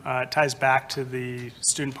ARM, it ties back to the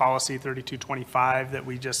student policy 3225 that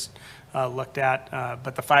we just looked at,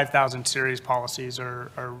 but the 5,000 series policies are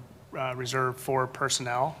reserved for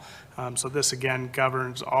personnel. So this, again,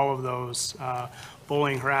 governs all of those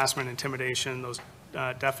bullying, harassment, intimidation, those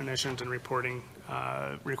definitions and reporting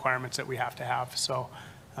requirements that we have to have. So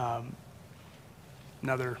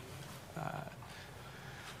another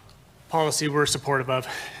policy we're supportive of.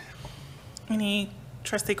 Any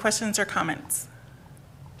trustee questions or comments?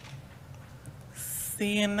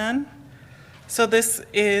 Seeing none. So this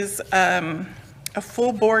is a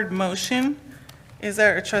full board motion, Is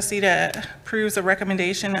there a trustee that approves a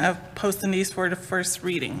recommendation of posting these for the first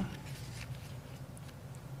reading?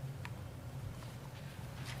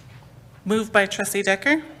 Moved by trustee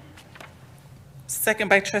Decker. Second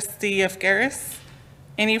by trustee Efgaris.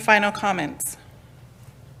 Any final comments?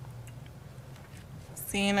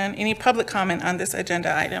 Seeing none, any public comment on this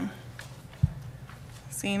agenda item?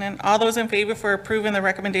 Seeing none, all those in favor for approving the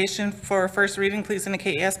recommendation for first reading, please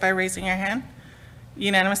indicate yes by raising your hand.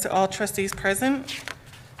 Unanimous to all trustees present.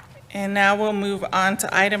 And now we'll move on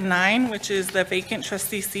to item 9, which is the vacant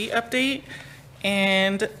trustee seat update.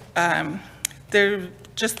 And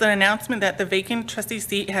just an announcement that the vacant trustee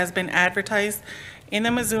seat has been advertised in the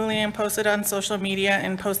Missoulian, posted on social media,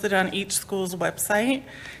 and posted on each school's website.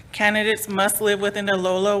 Candidates must live within the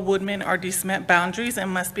Lola, Woodman, or DeSmet boundaries and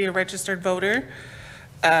must be a registered voter.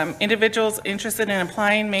 Individuals interested in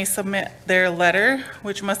applying may submit their letter,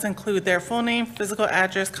 which must include their full name, physical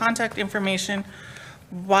address, contact information,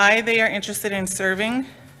 why they are interested in serving,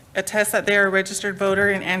 attest that they are a registered voter,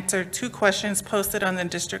 and answer 2 questions posted on the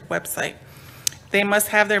district website. They must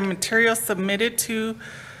have their materials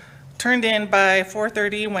turned in by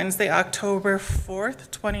 4:30 Wednesday, October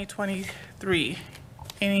 4th, 2023.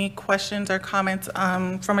 Any questions or comments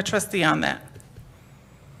from a trustee on that?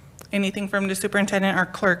 Anything from the superintendent or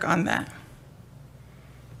clerk on that?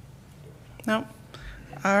 No?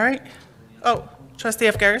 All right. Oh, trustee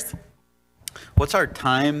Efgaris? What's our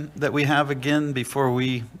time that we have again before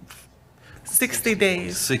we? 60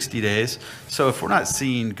 days. 60 days. So if we're not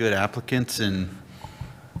seeing good applicants in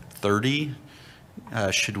 30,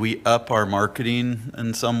 should we up our marketing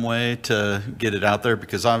in some way to get it out there?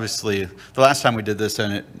 Because obviously, the last time we did this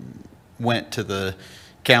and it went to the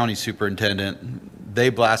county superintendent, they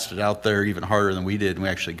blasted out there even harder than we did, and we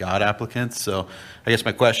actually got applicants. So I guess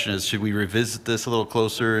my question is, should we revisit this a little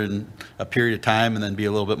closer in a period of time and then be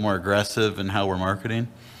a little bit more aggressive in how we're marketing?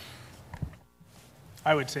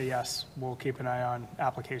 I would say yes. We'll keep an eye on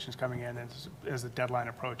applications coming in as the deadline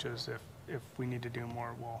approaches. If we need to do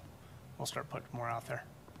more, we'll start putting more out there.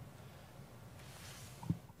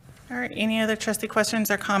 All right, any other trustee questions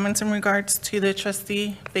or comments in regards to the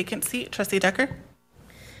trustee vacant seat? Trustee Decker?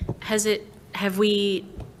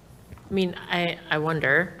 I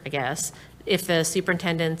wonder, I guess, if the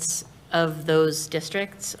superintendents of those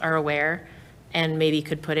districts are aware and maybe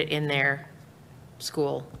could put it in their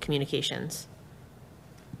school communications.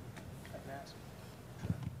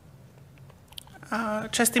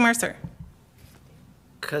 Trustee Mercer?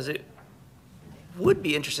 Because it would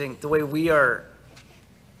be interesting, the way we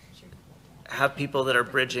have people that are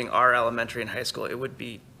bridging our elementary and high school, it would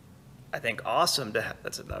be, I think, awesome to have,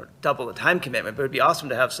 that's about double the time commitment, but it'd be awesome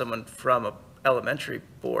to have someone from a elementary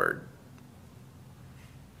board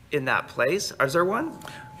in that place. Is there one?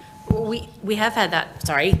 We have had that,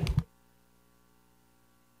 sorry.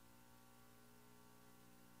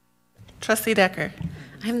 Trustee Decker?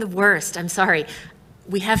 I'm the worst, I'm sorry.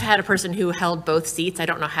 We have had a person who held both seats. I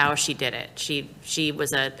don't know how she did it. She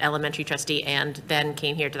was an elementary trustee and then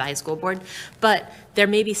came here to the high school board. But there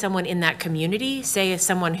may be someone in that community, say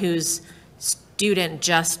someone whose student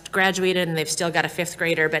just graduated and they've still got a 5th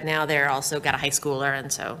grader, but now they're also got a high schooler,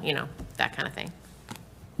 and so, that kind of thing.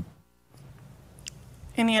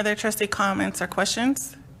 Any other trustee comments or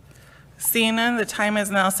questions? Seeing none, the time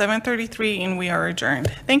is now 7:33 and we are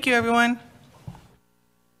adjourned. Thank you, everyone.